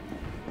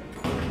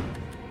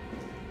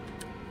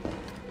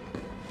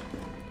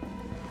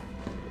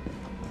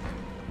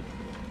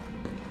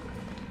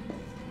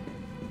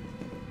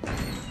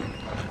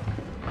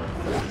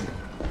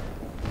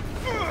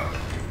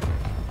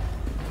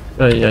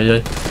 Ay, ay,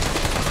 ay.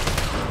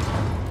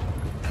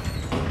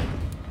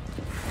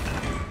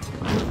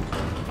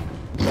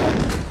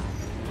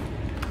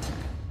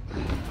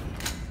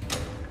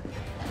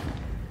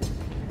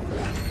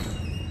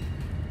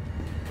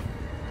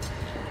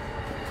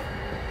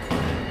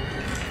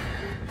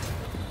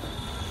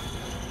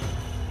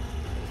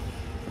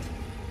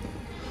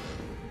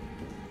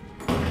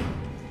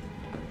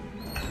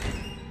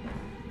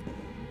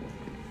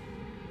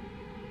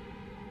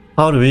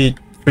 How do we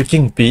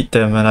freaking beat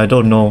them, and I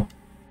don't know.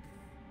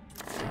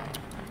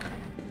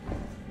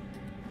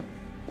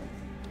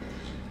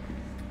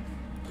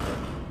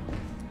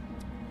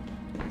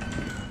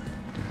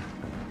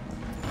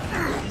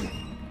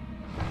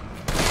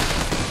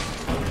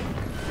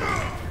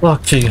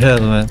 Fucking hell,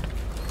 man.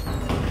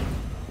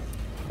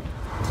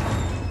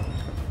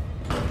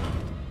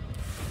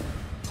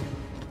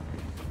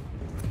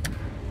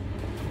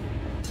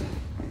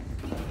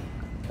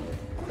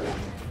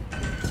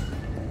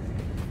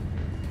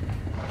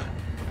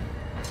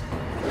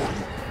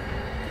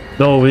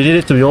 No, we need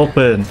it to be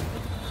open.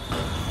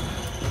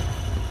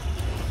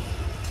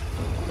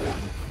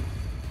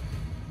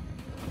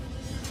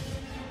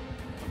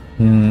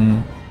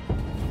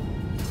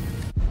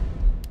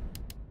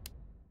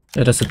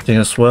 Yeah, that's the thing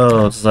as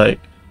well. It's like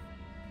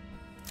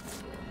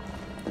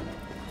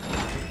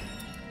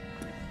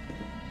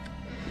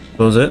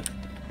close it.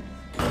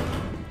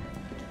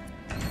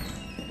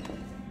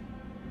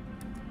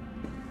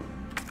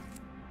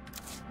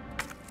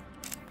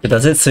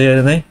 Does it say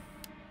anything?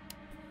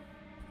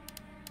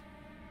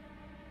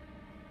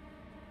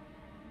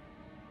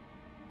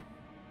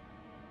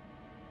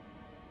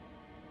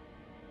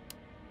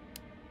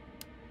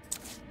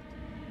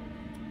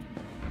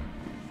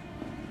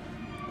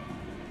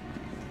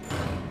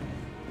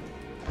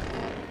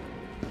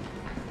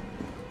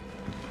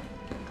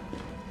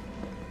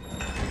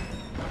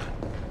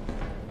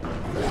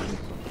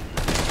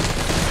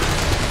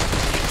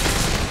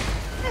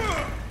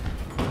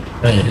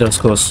 Hey, that was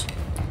close.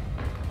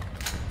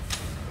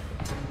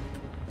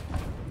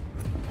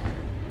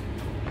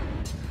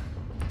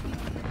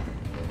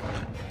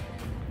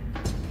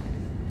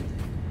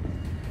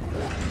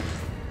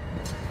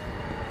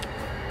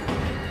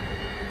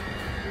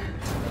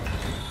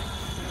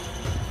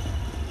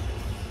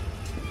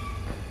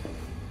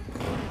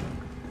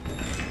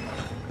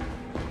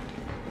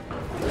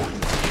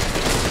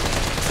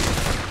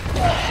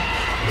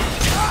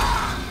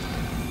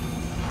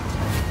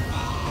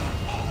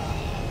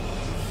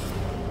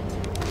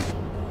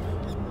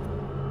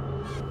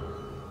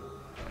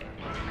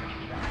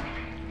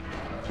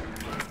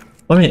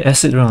 How many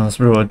acid rounds,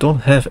 bro? I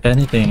don't have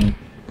anything.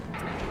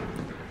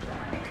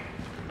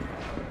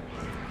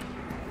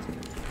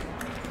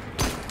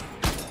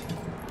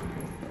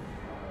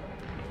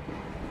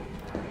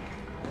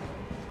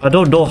 I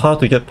don't know how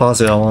to get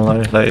past it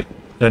online, like,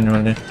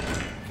 genuinely.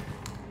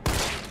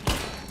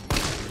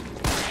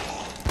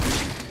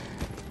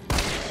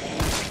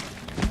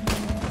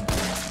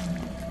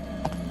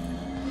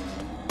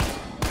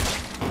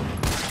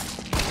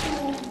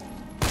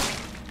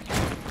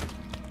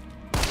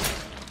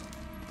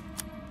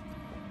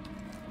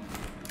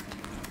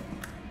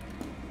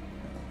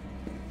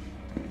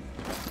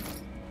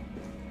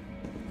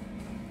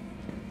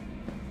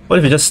 What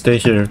if you just stay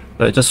here?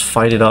 Like, just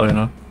fight it out, you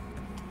know?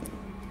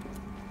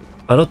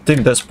 I don't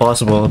think that's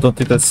possible. I don't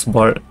think that's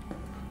smart.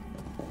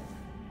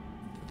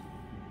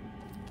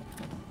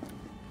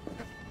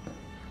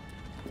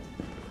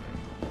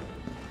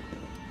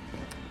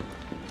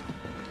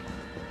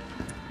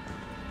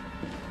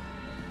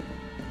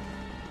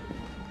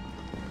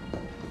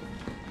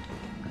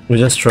 We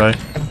just try.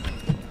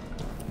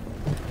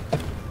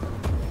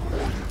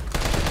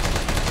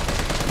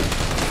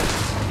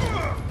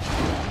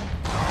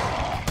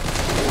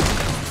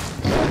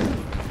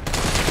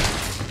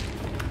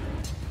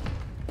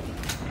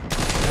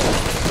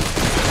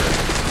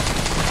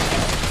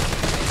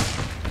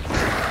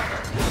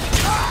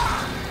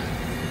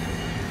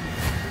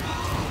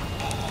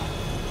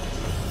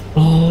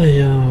 Oh,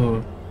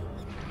 yo.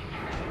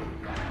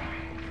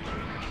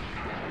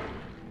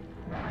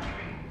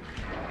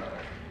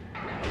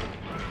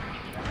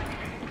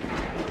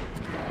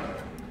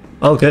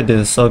 I'll get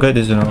this,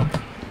 you know.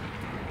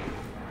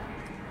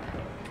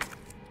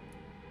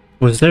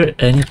 Was there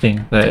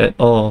anything like at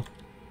all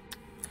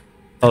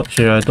out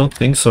here? I don't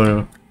think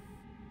so.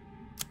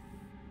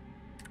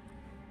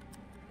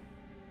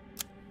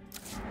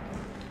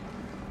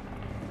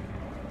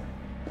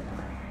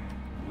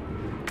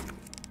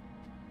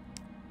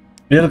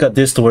 We have got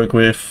this to work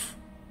with.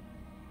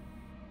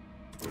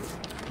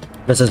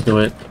 Let's just do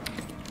it.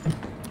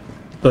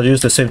 Gotta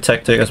use the same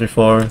tactic as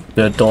before,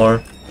 the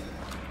door.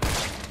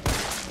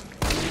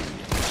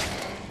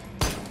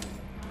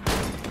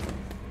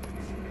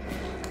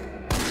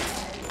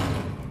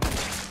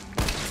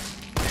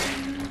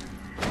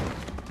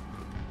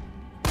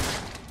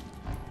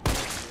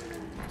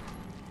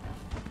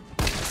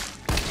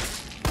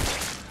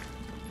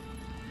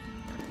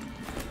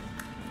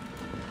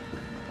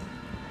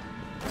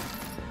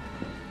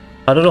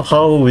 I don't know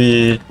how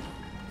we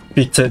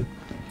beaten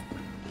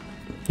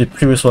the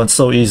previous one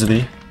so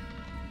easily.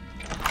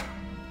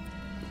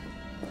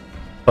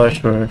 For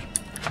sure.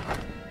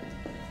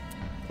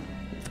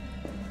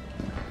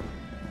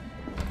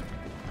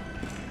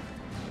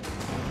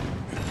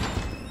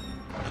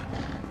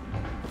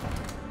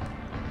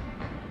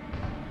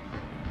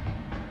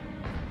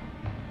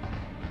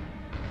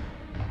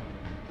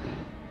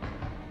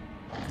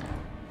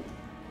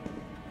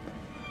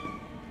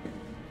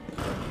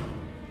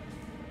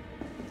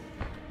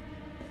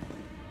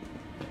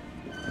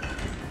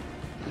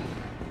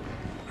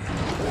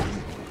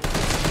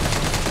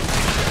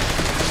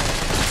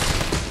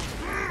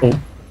 Oh.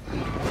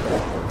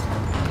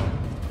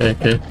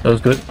 Okay, that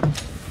was good.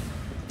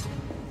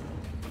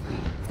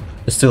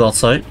 It's still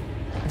outside.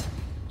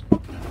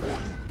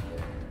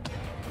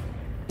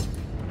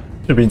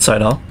 Should be inside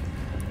now.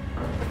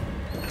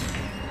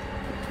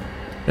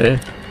 Okay.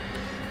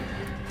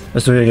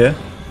 Let's do it again.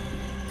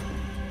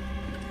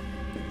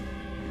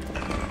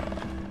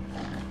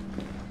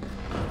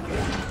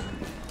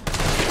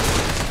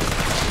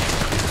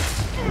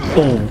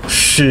 Oh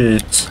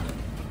shit.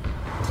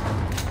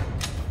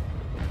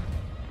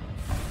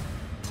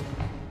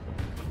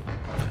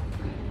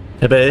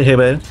 Hey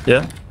man,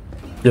 yeah?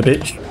 Yeah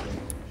bitch.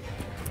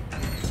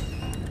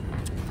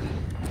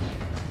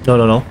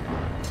 No.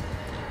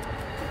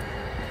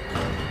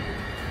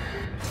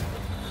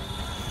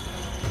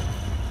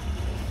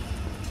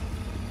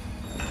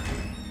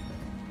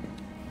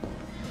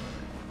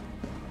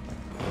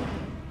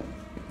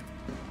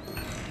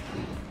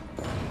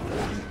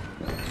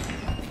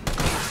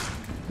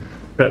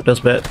 Crap, that's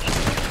bad.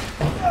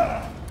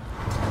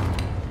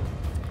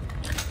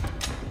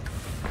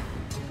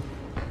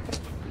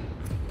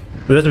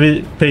 We have to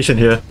be patient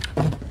here.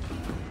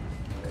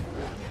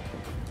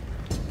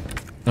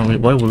 No, wait,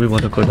 why would we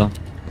want to go down?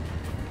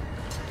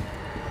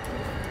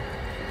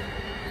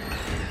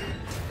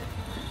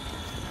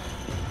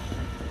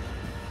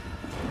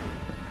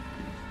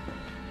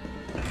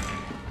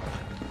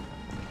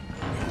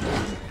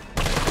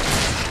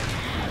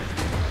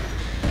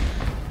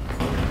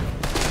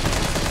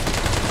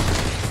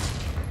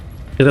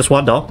 Okay, there's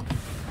one down.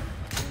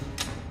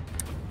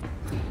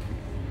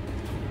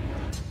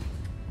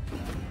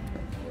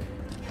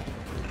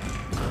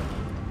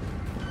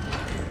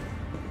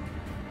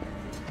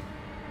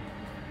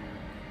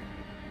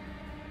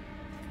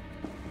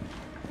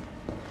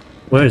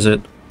 Where is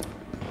it?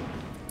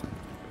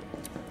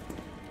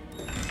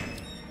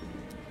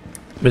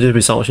 Maybe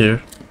it's out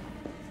here.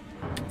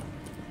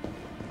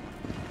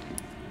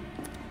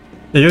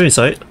 Are you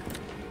inside?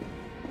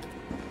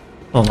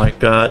 Oh my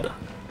god.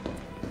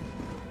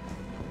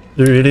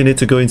 Do we really need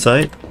to go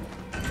inside?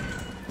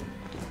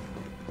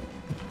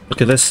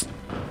 Okay, let's...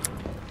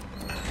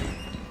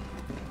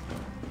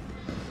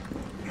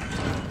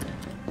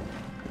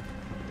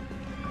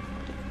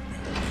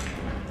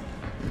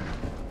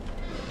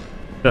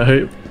 I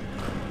hope.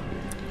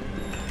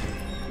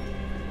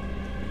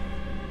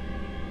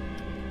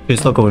 Okay,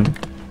 it's not going.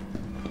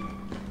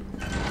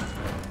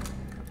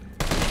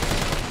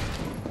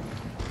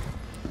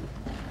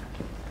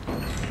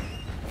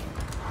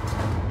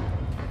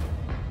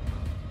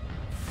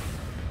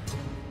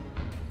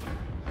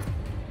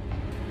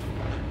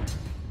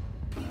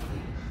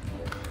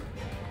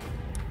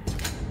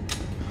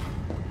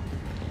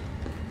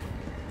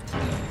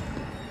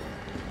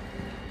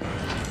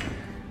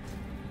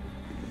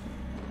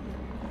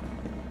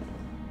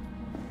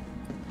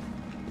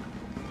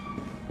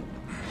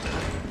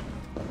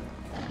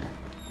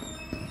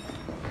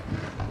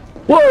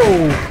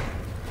 Whoa!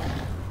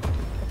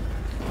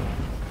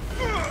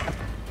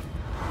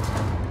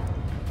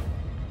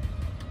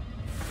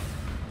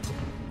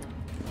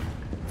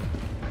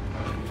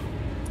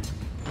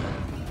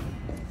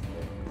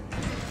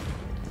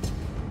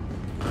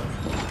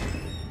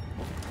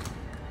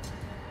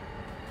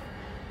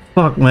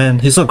 Fuck man,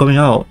 he's not going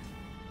out.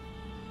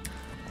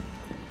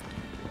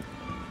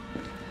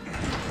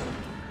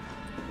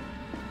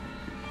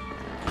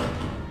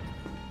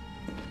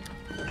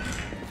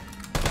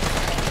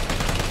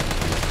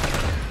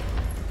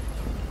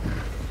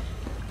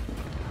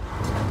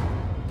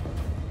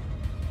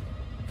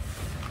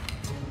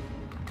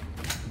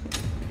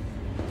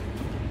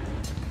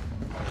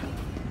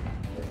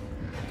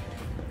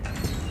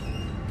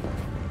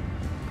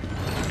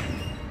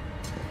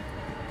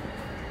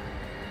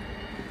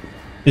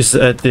 He's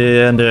at the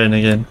end there and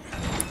again.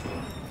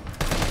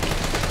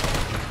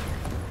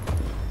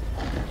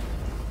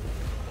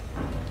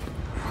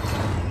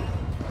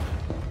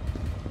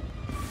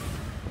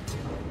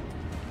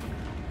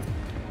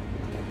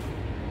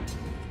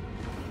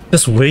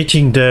 Just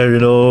waiting there, you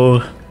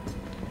know.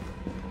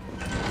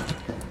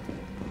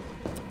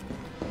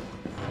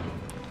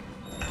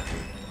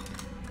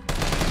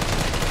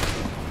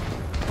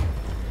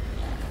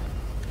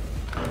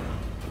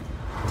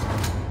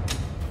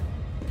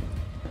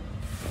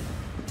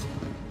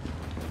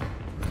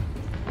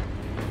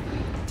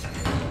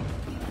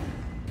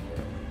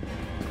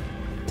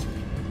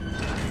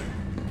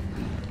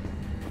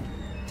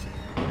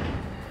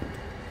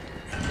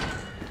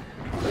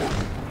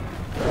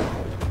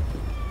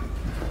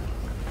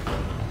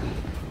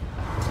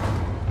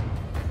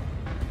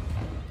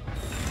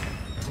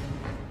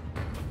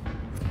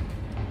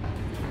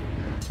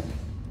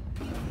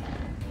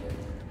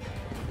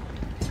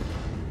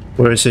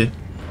 Where is he? These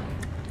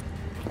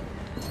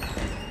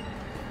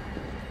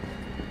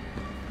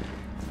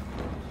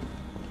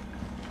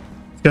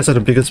guys are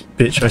the biggest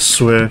bitch, I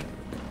swear.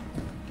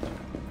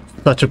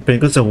 Such a pain,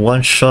 because it's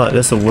one shot,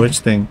 that's the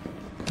worst thing.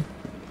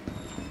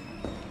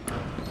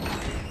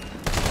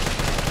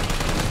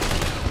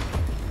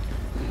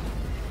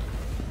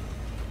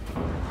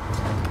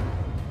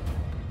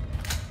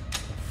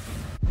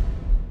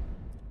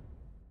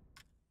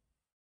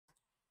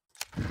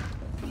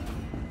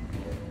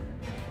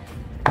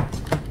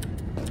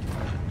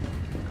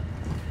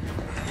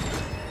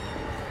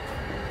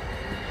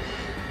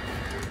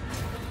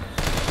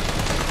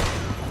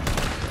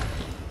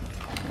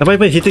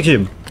 Wait, hitting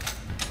him.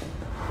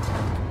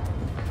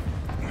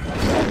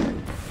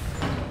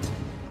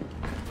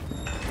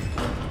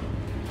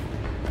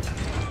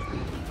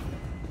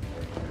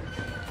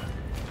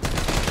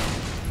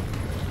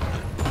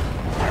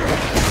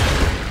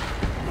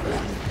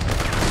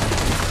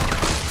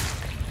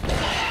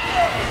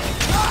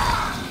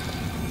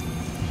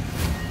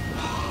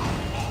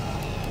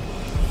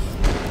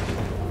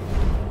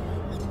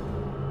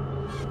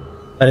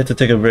 I need to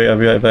take a break, I'll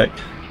be right back.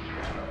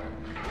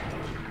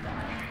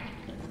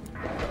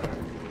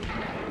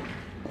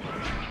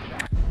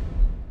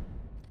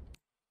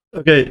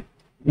 Okay,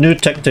 new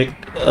tactic.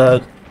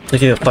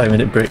 Taking a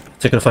 5-minute break.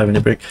 Taking a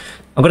 5-minute break.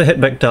 I'm gonna head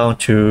back down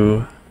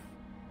to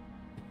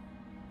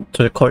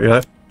the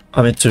courtyard.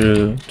 I mean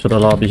to the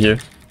lobby here.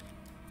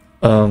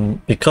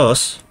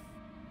 Because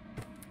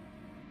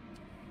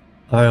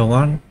I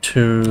want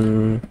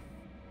to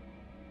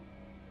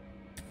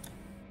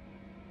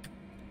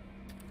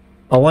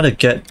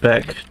get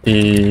back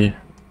the,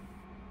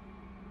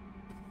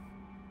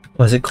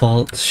 what's it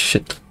called?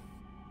 Shit.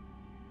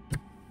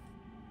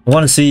 I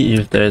want to see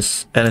if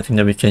there's anything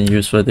that we can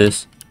use for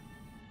this.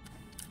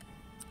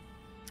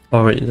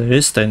 Oh wait, there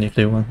is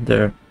technically one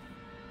there.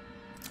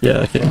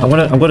 Yeah, okay. I'm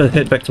gonna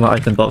head back to my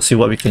item box, see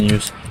what we can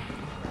use.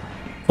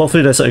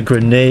 Hopefully there's a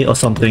grenade or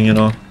something, you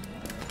know.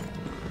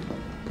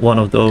 One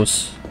of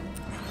those.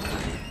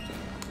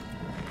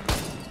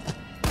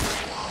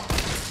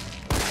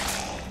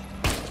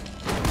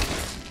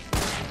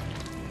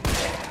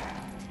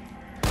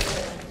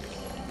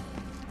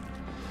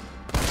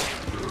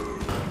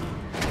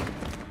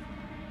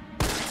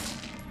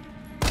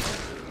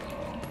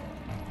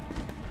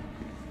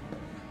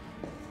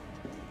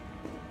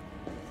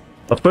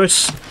 But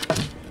first,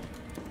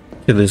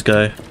 kill this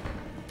guy.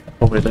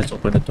 Oh wait, let's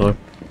open the door.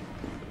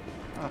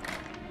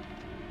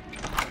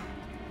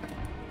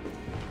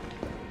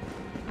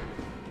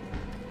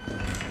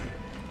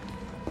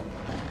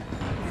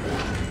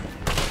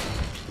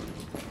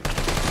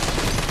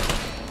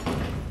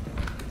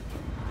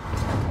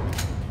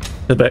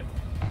 Get back.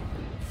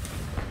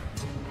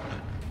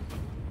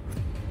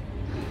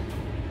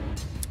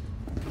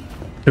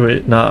 Okay,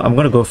 wait, nah, I'm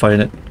gonna go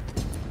find it.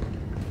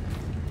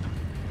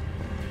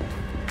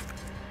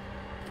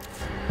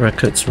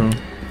 Records room.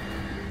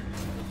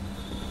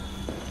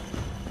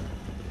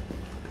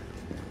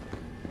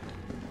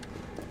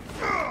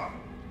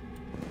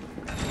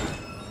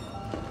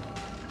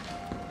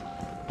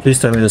 Please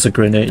tell me there's a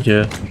grenade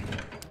here.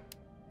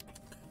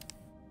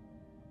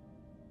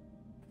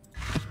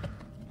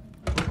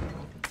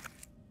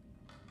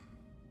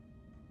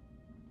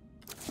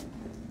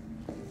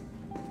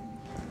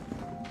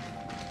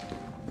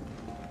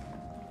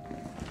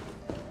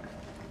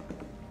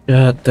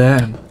 God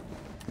damn.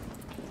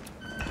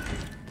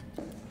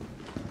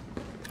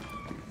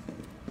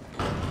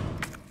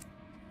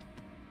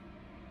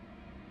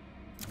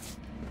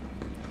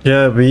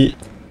 Yeah,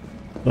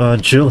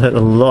 Jill had a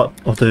lot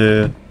of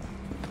the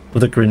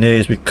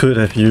grenades we could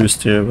have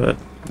used here, but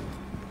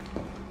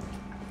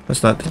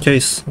that's not the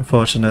case,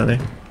 unfortunately.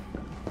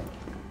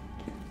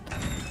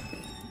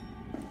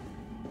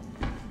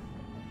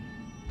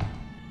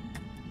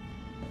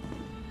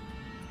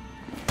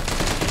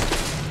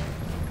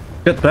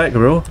 Get back,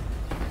 bro.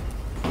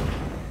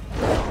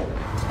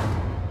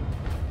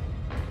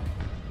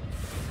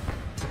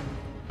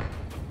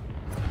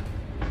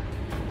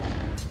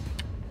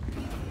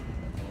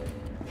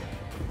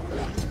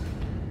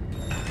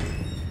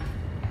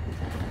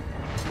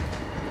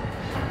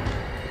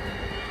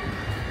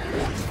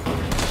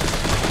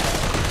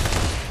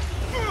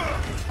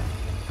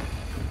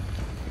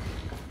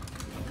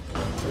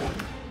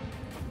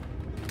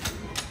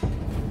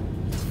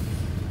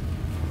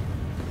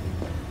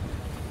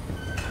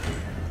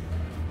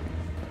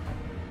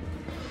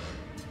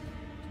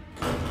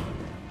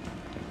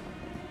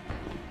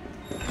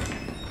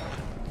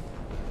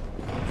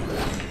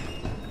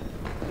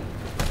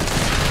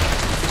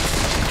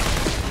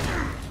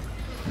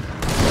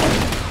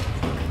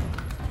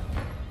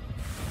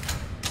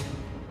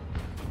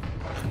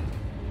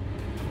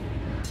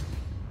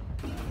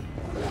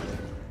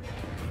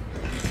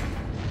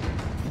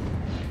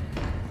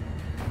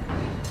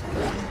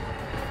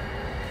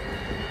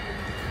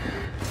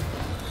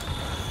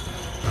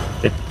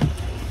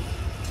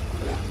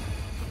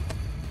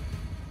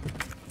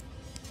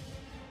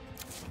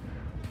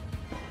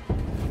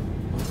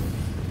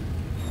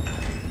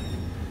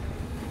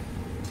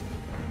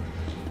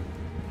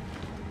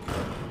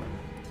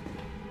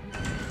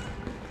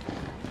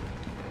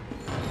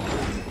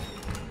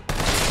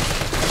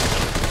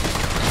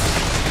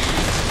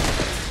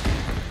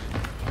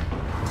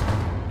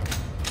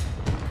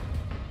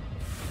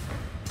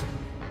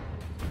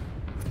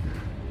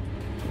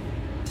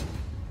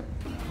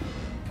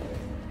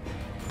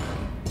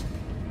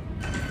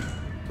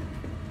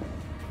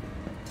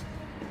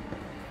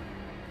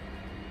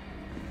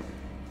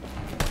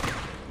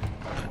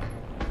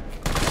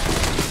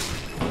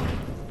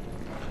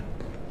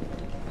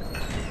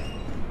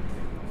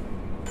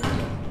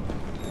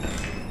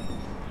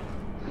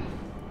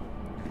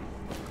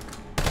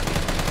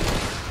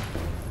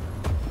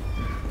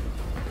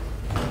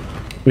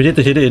 We need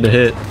to hit it in the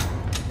head.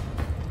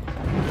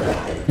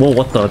 Whoa,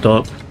 what the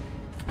dog?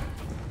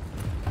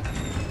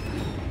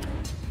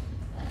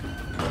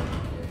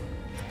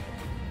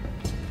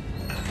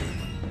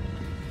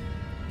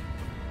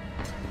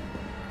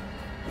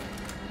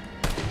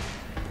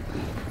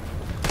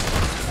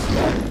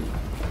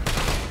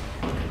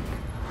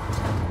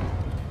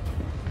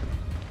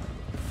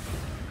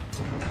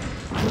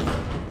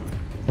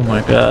 Oh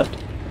my god.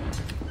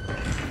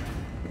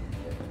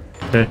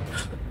 Okay.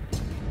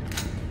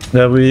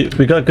 Yeah,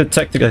 we got good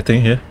tactic, I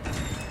think, here.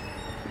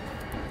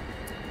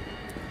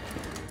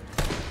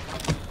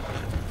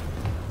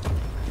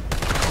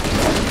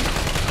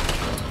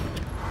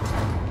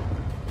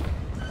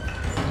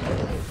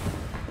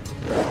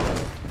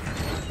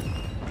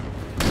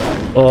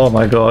 Oh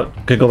my god.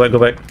 Okay, go back, go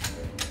back.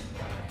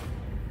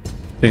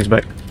 Things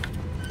back.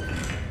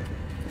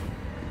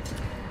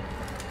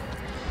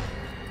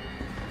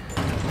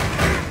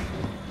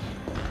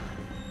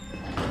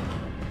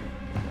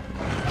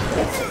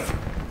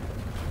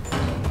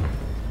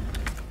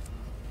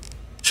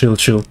 Chill,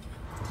 chill.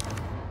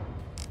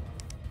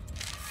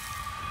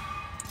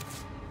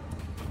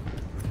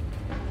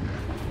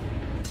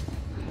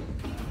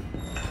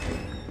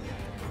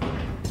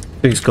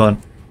 Thing's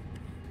gone.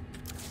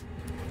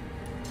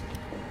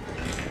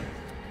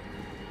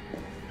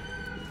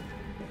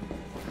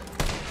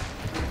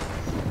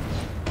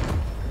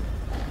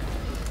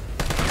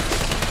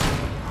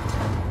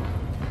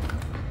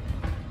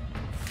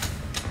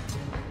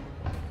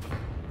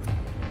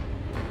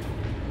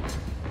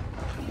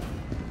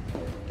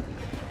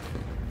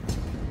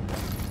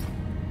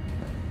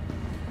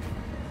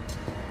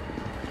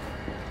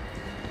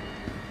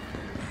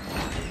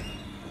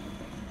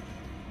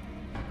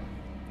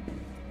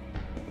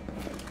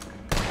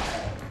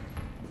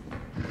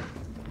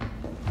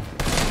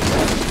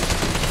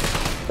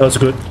 That was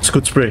good. It's a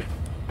good spray.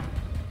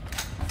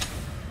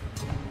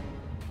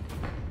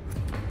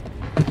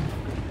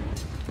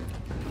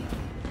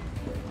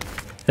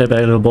 Hey back,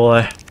 little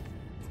boy.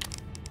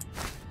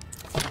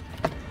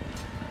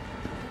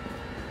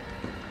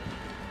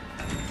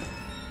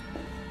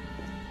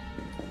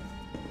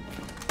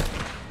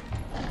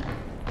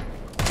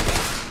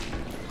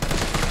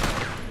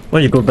 Why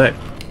don't you go back?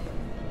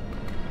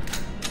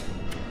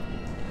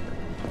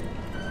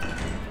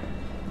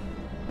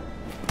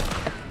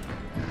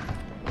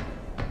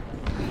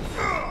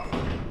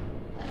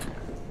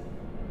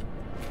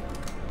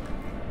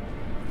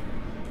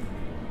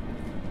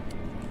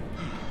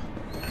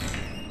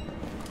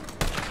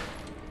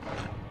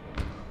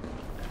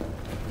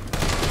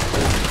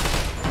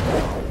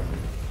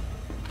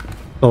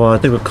 Oh, I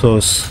think we're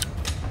close.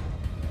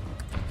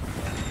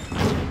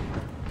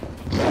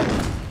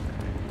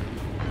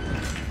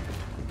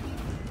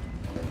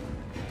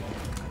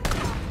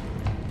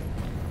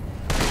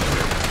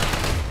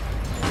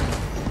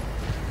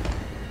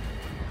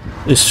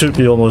 It should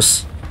be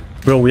almost.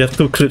 Bro, we have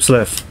 2 clips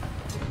left.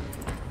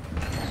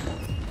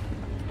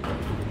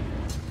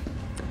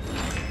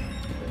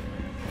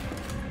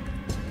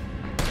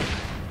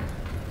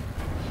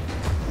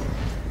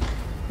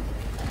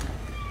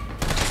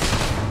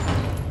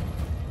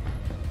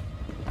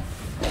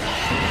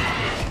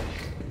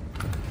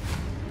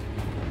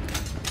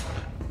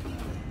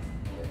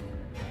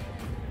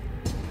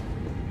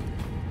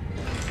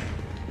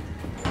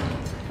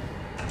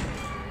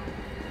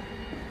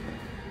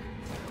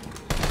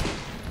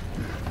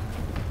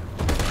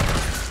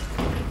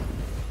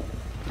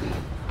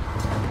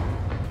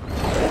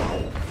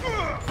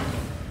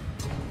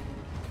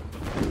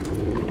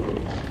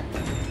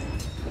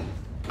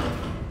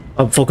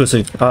 I'm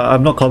focusing.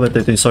 I'm not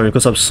commentating, sorry,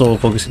 because I'm so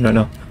focusing right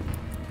now.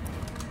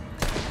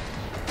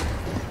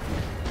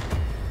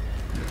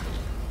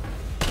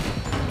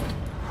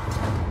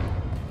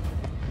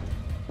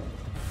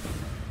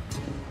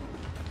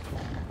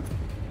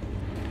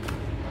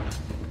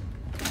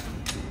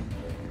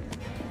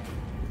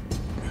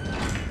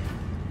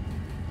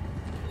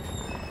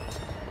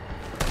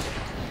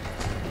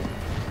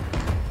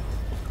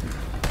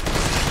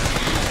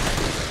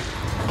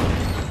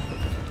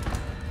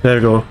 There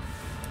you go.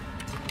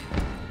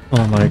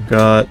 Oh my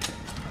god.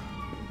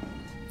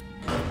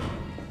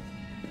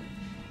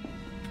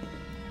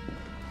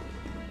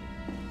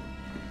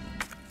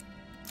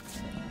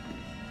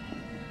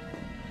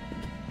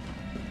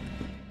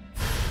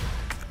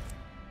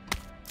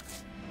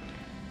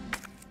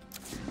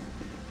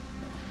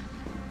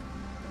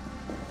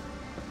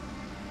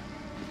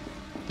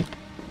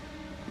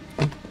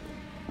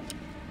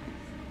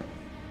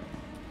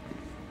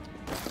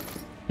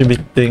 Give me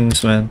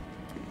things, man.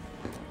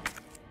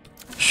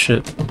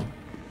 Shit.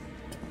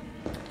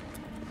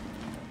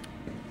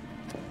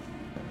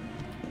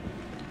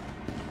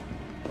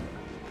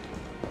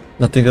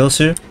 Nothing else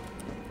here?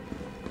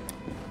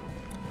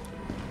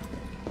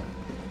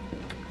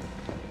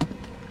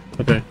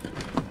 Okay.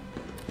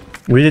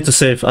 We need to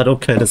save. I don't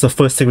care. That's the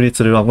first thing we need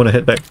to do. I'm gonna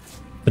head back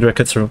to the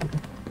records room.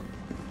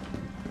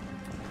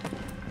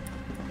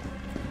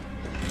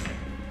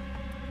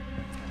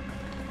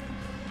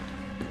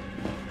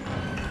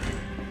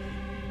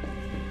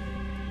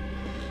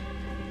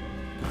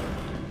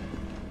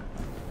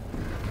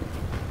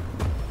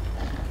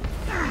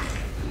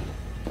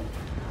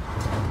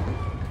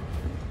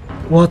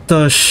 What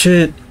the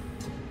shit?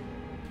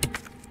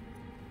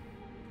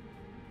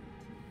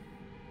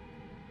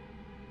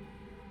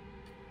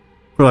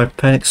 Bro, I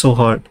panicked so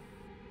hard.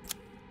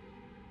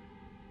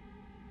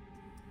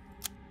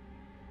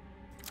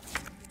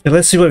 Yeah,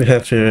 let's see what we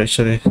have here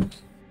actually.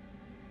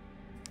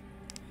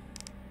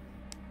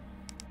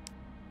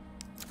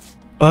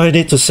 I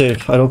need to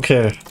save, I don't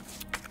care.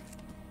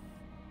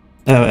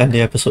 I'll end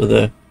the episode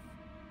there.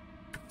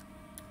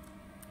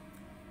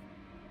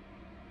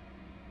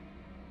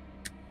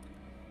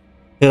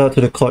 Head out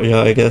to the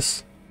courtyard, I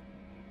guess.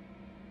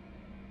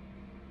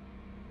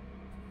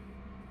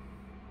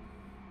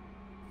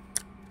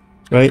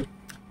 Right?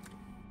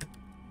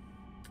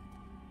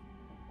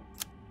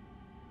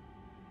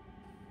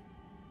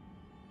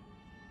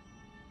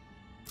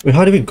 Wait,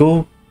 how do we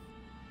go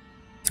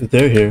to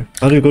there here?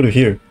 How do we go to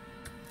here?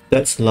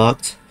 That's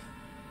locked.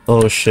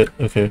 Oh shit,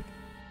 okay.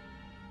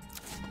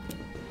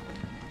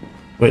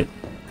 Wait.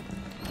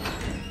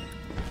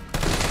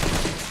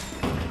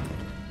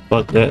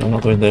 Fuck that, I'm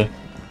not going there.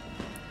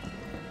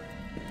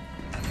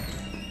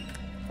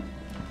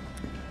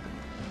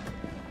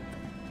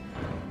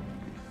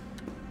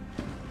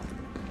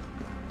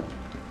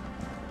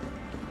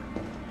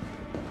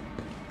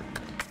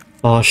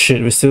 Oh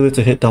shit, we still need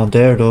to hit down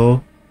there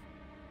though.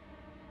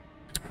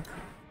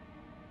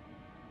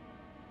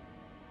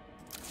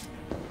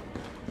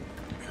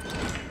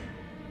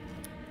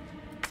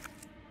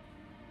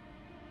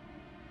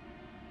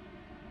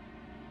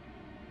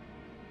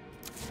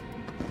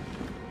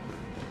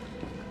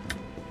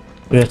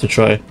 We have to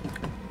try.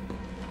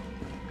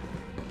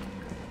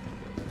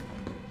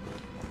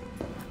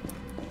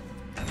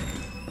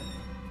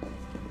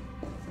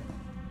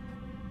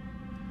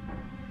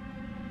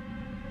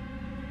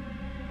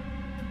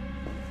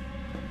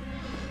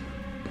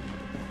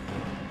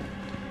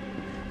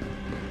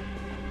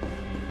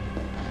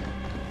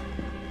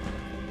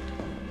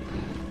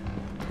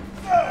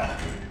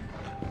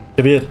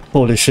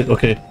 Holy shit,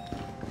 okay.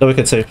 Now we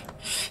can save.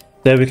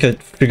 Then we can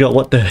figure out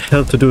what the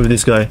hell to do with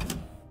this guy.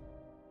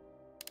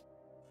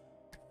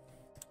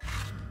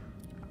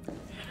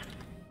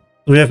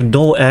 We have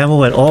no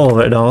ammo at all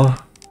right now.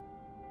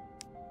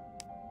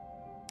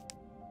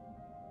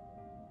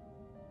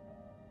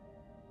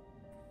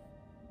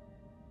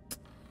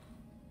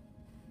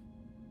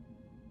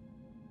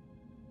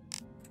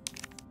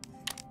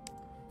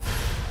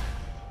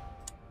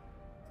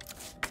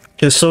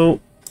 Okay, so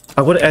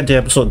I'm gonna end the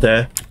episode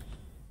there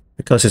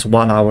because it's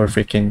 1 hour,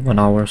 freaking 1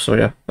 hour. So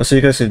yeah, I'll see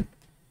you guys in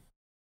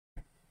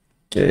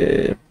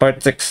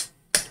part 6.